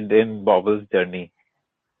ahead in Bobble's journey?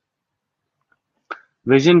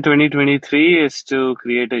 Vision 2023 is to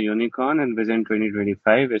create a unicorn, and Vision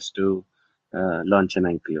 2025 is to launch an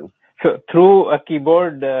IPO. So, through a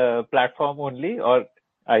keyboard platform only, or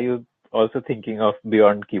are you also thinking of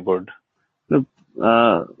beyond keyboard? Look,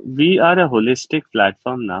 we are a holistic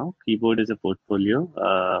platform now. Keyboard is a portfolio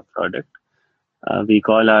product. We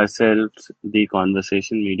call ourselves the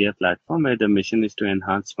conversation media platform, where the mission is to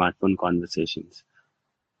enhance smartphone conversations.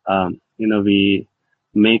 We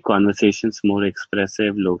make conversations more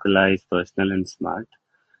expressive, localized, personal, and smart.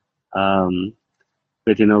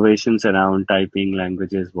 With innovations around typing,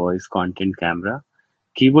 languages, voice, content, camera.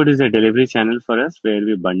 Keyboard is a delivery channel for us where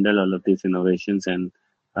we bundle all of these innovations and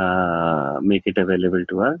make it available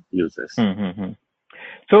to our users.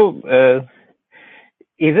 So,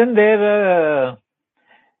 isn't there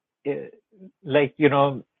there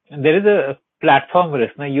is a platform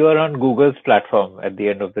risk? Now, you are on Google's platform at the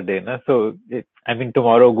end of the day. Now? So,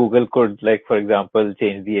 tomorrow Google could, for example,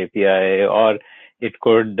 change the API, or it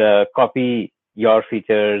could copy your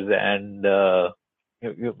features, and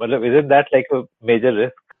isn't that like a major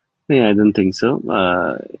risk? Yeah, I don't think so.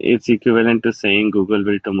 It's equivalent to saying Google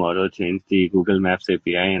will tomorrow change the Google Maps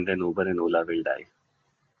API and then Uber and Ola will die.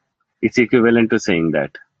 It's equivalent to saying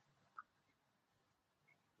that.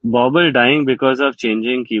 Bobble dying because of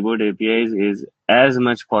changing keyboard APIs is as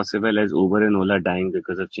much possible as Uber and Ola dying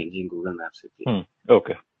because of changing Google Maps API.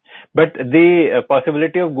 Okay. But the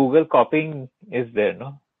possibility of Google copying is there,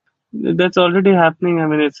 no? That's already happening.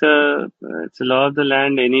 It's a law of the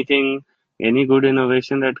land. Any good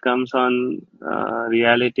innovation that comes on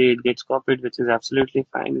reality, it gets copied, which is absolutely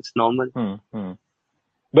fine. It's normal.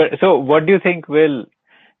 But so, what do you think will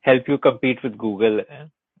help you compete with Google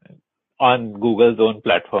on Google's own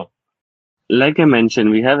platform? Like I mentioned,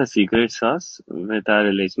 we have a secret sauce with our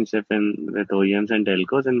relationship with OEMs and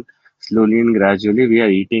telcos, and slowly and gradually, we are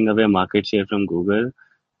eating away market share from Google.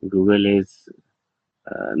 Google is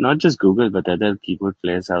not just Google, but other keyboard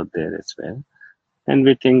players out there as well. And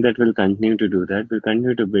we think that we'll continue to do that. We'll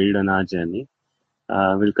continue to build on our journey.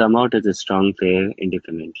 We'll come out as a strong player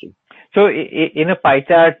independently. So in a pie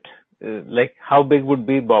chart, like how big would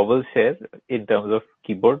be Bobble's share in terms of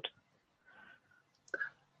keyboard?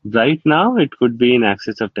 Right now, it could be in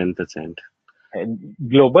excess of 10%.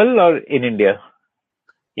 Global or in India?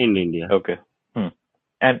 In India. Okay.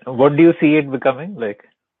 And what do you see it becoming like?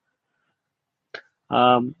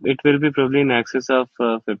 It will be probably in excess of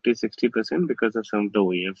 50-60% because of some of the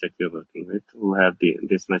OEMs that we're working with who have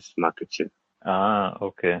this much market share.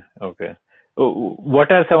 Okay.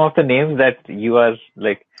 What are some of the names that you are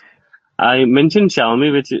like? I mentioned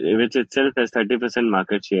Xiaomi, which itself has 30%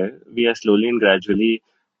 market share. We are slowly and gradually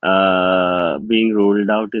being rolled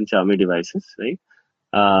out in Xiaomi devices, right?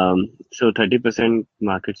 So 30%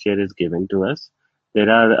 market share is given to us. There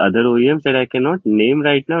are other OEMs that I cannot name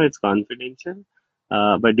right now. It's confidential.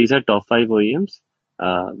 But these are top 5 OEMs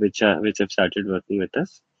which have started working with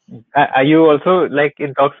us. Are you also like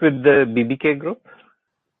in talks with the BBK group?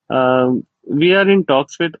 We are in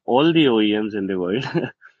talks with all the OEMs in the world.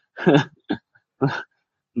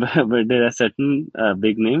 but there are certain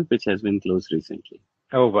big names which has been closed recently.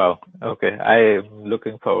 Oh wow! Okay, I'm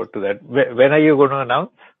looking forward to that. When are you going to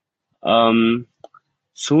announce?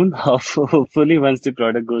 Soon, hopefully, once the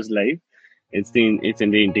product goes live. It's in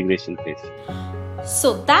the integration phase.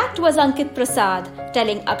 So that was Ankit Prasad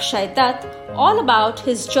telling Akshay Datt all about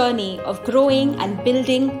his journey of growing and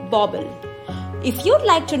building Bobble. If you'd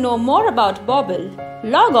like to know more about Bobble,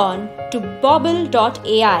 log on to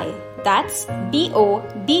bobble.ai. That's BOBBLE.ai.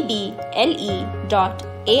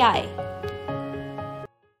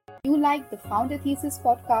 You like the Founder Thesis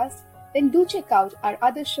podcast? Then do check out our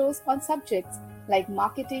other shows on subjects like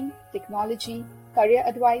marketing, technology, career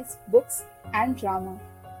advice, books, and drama.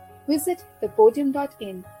 Visit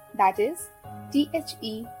thepodium.in, that is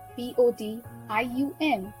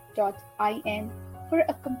thepodium.in for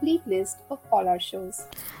a complete list of all our shows.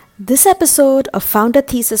 This episode of Founder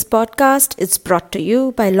Thesis podcast is brought to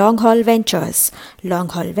you by Long Haul Ventures. Long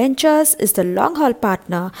Haul Ventures is the long haul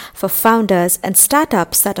partner for founders and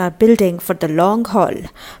startups that are building for the long haul.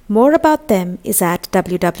 More about them is at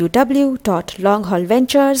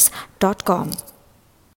www.longhaulventures.com.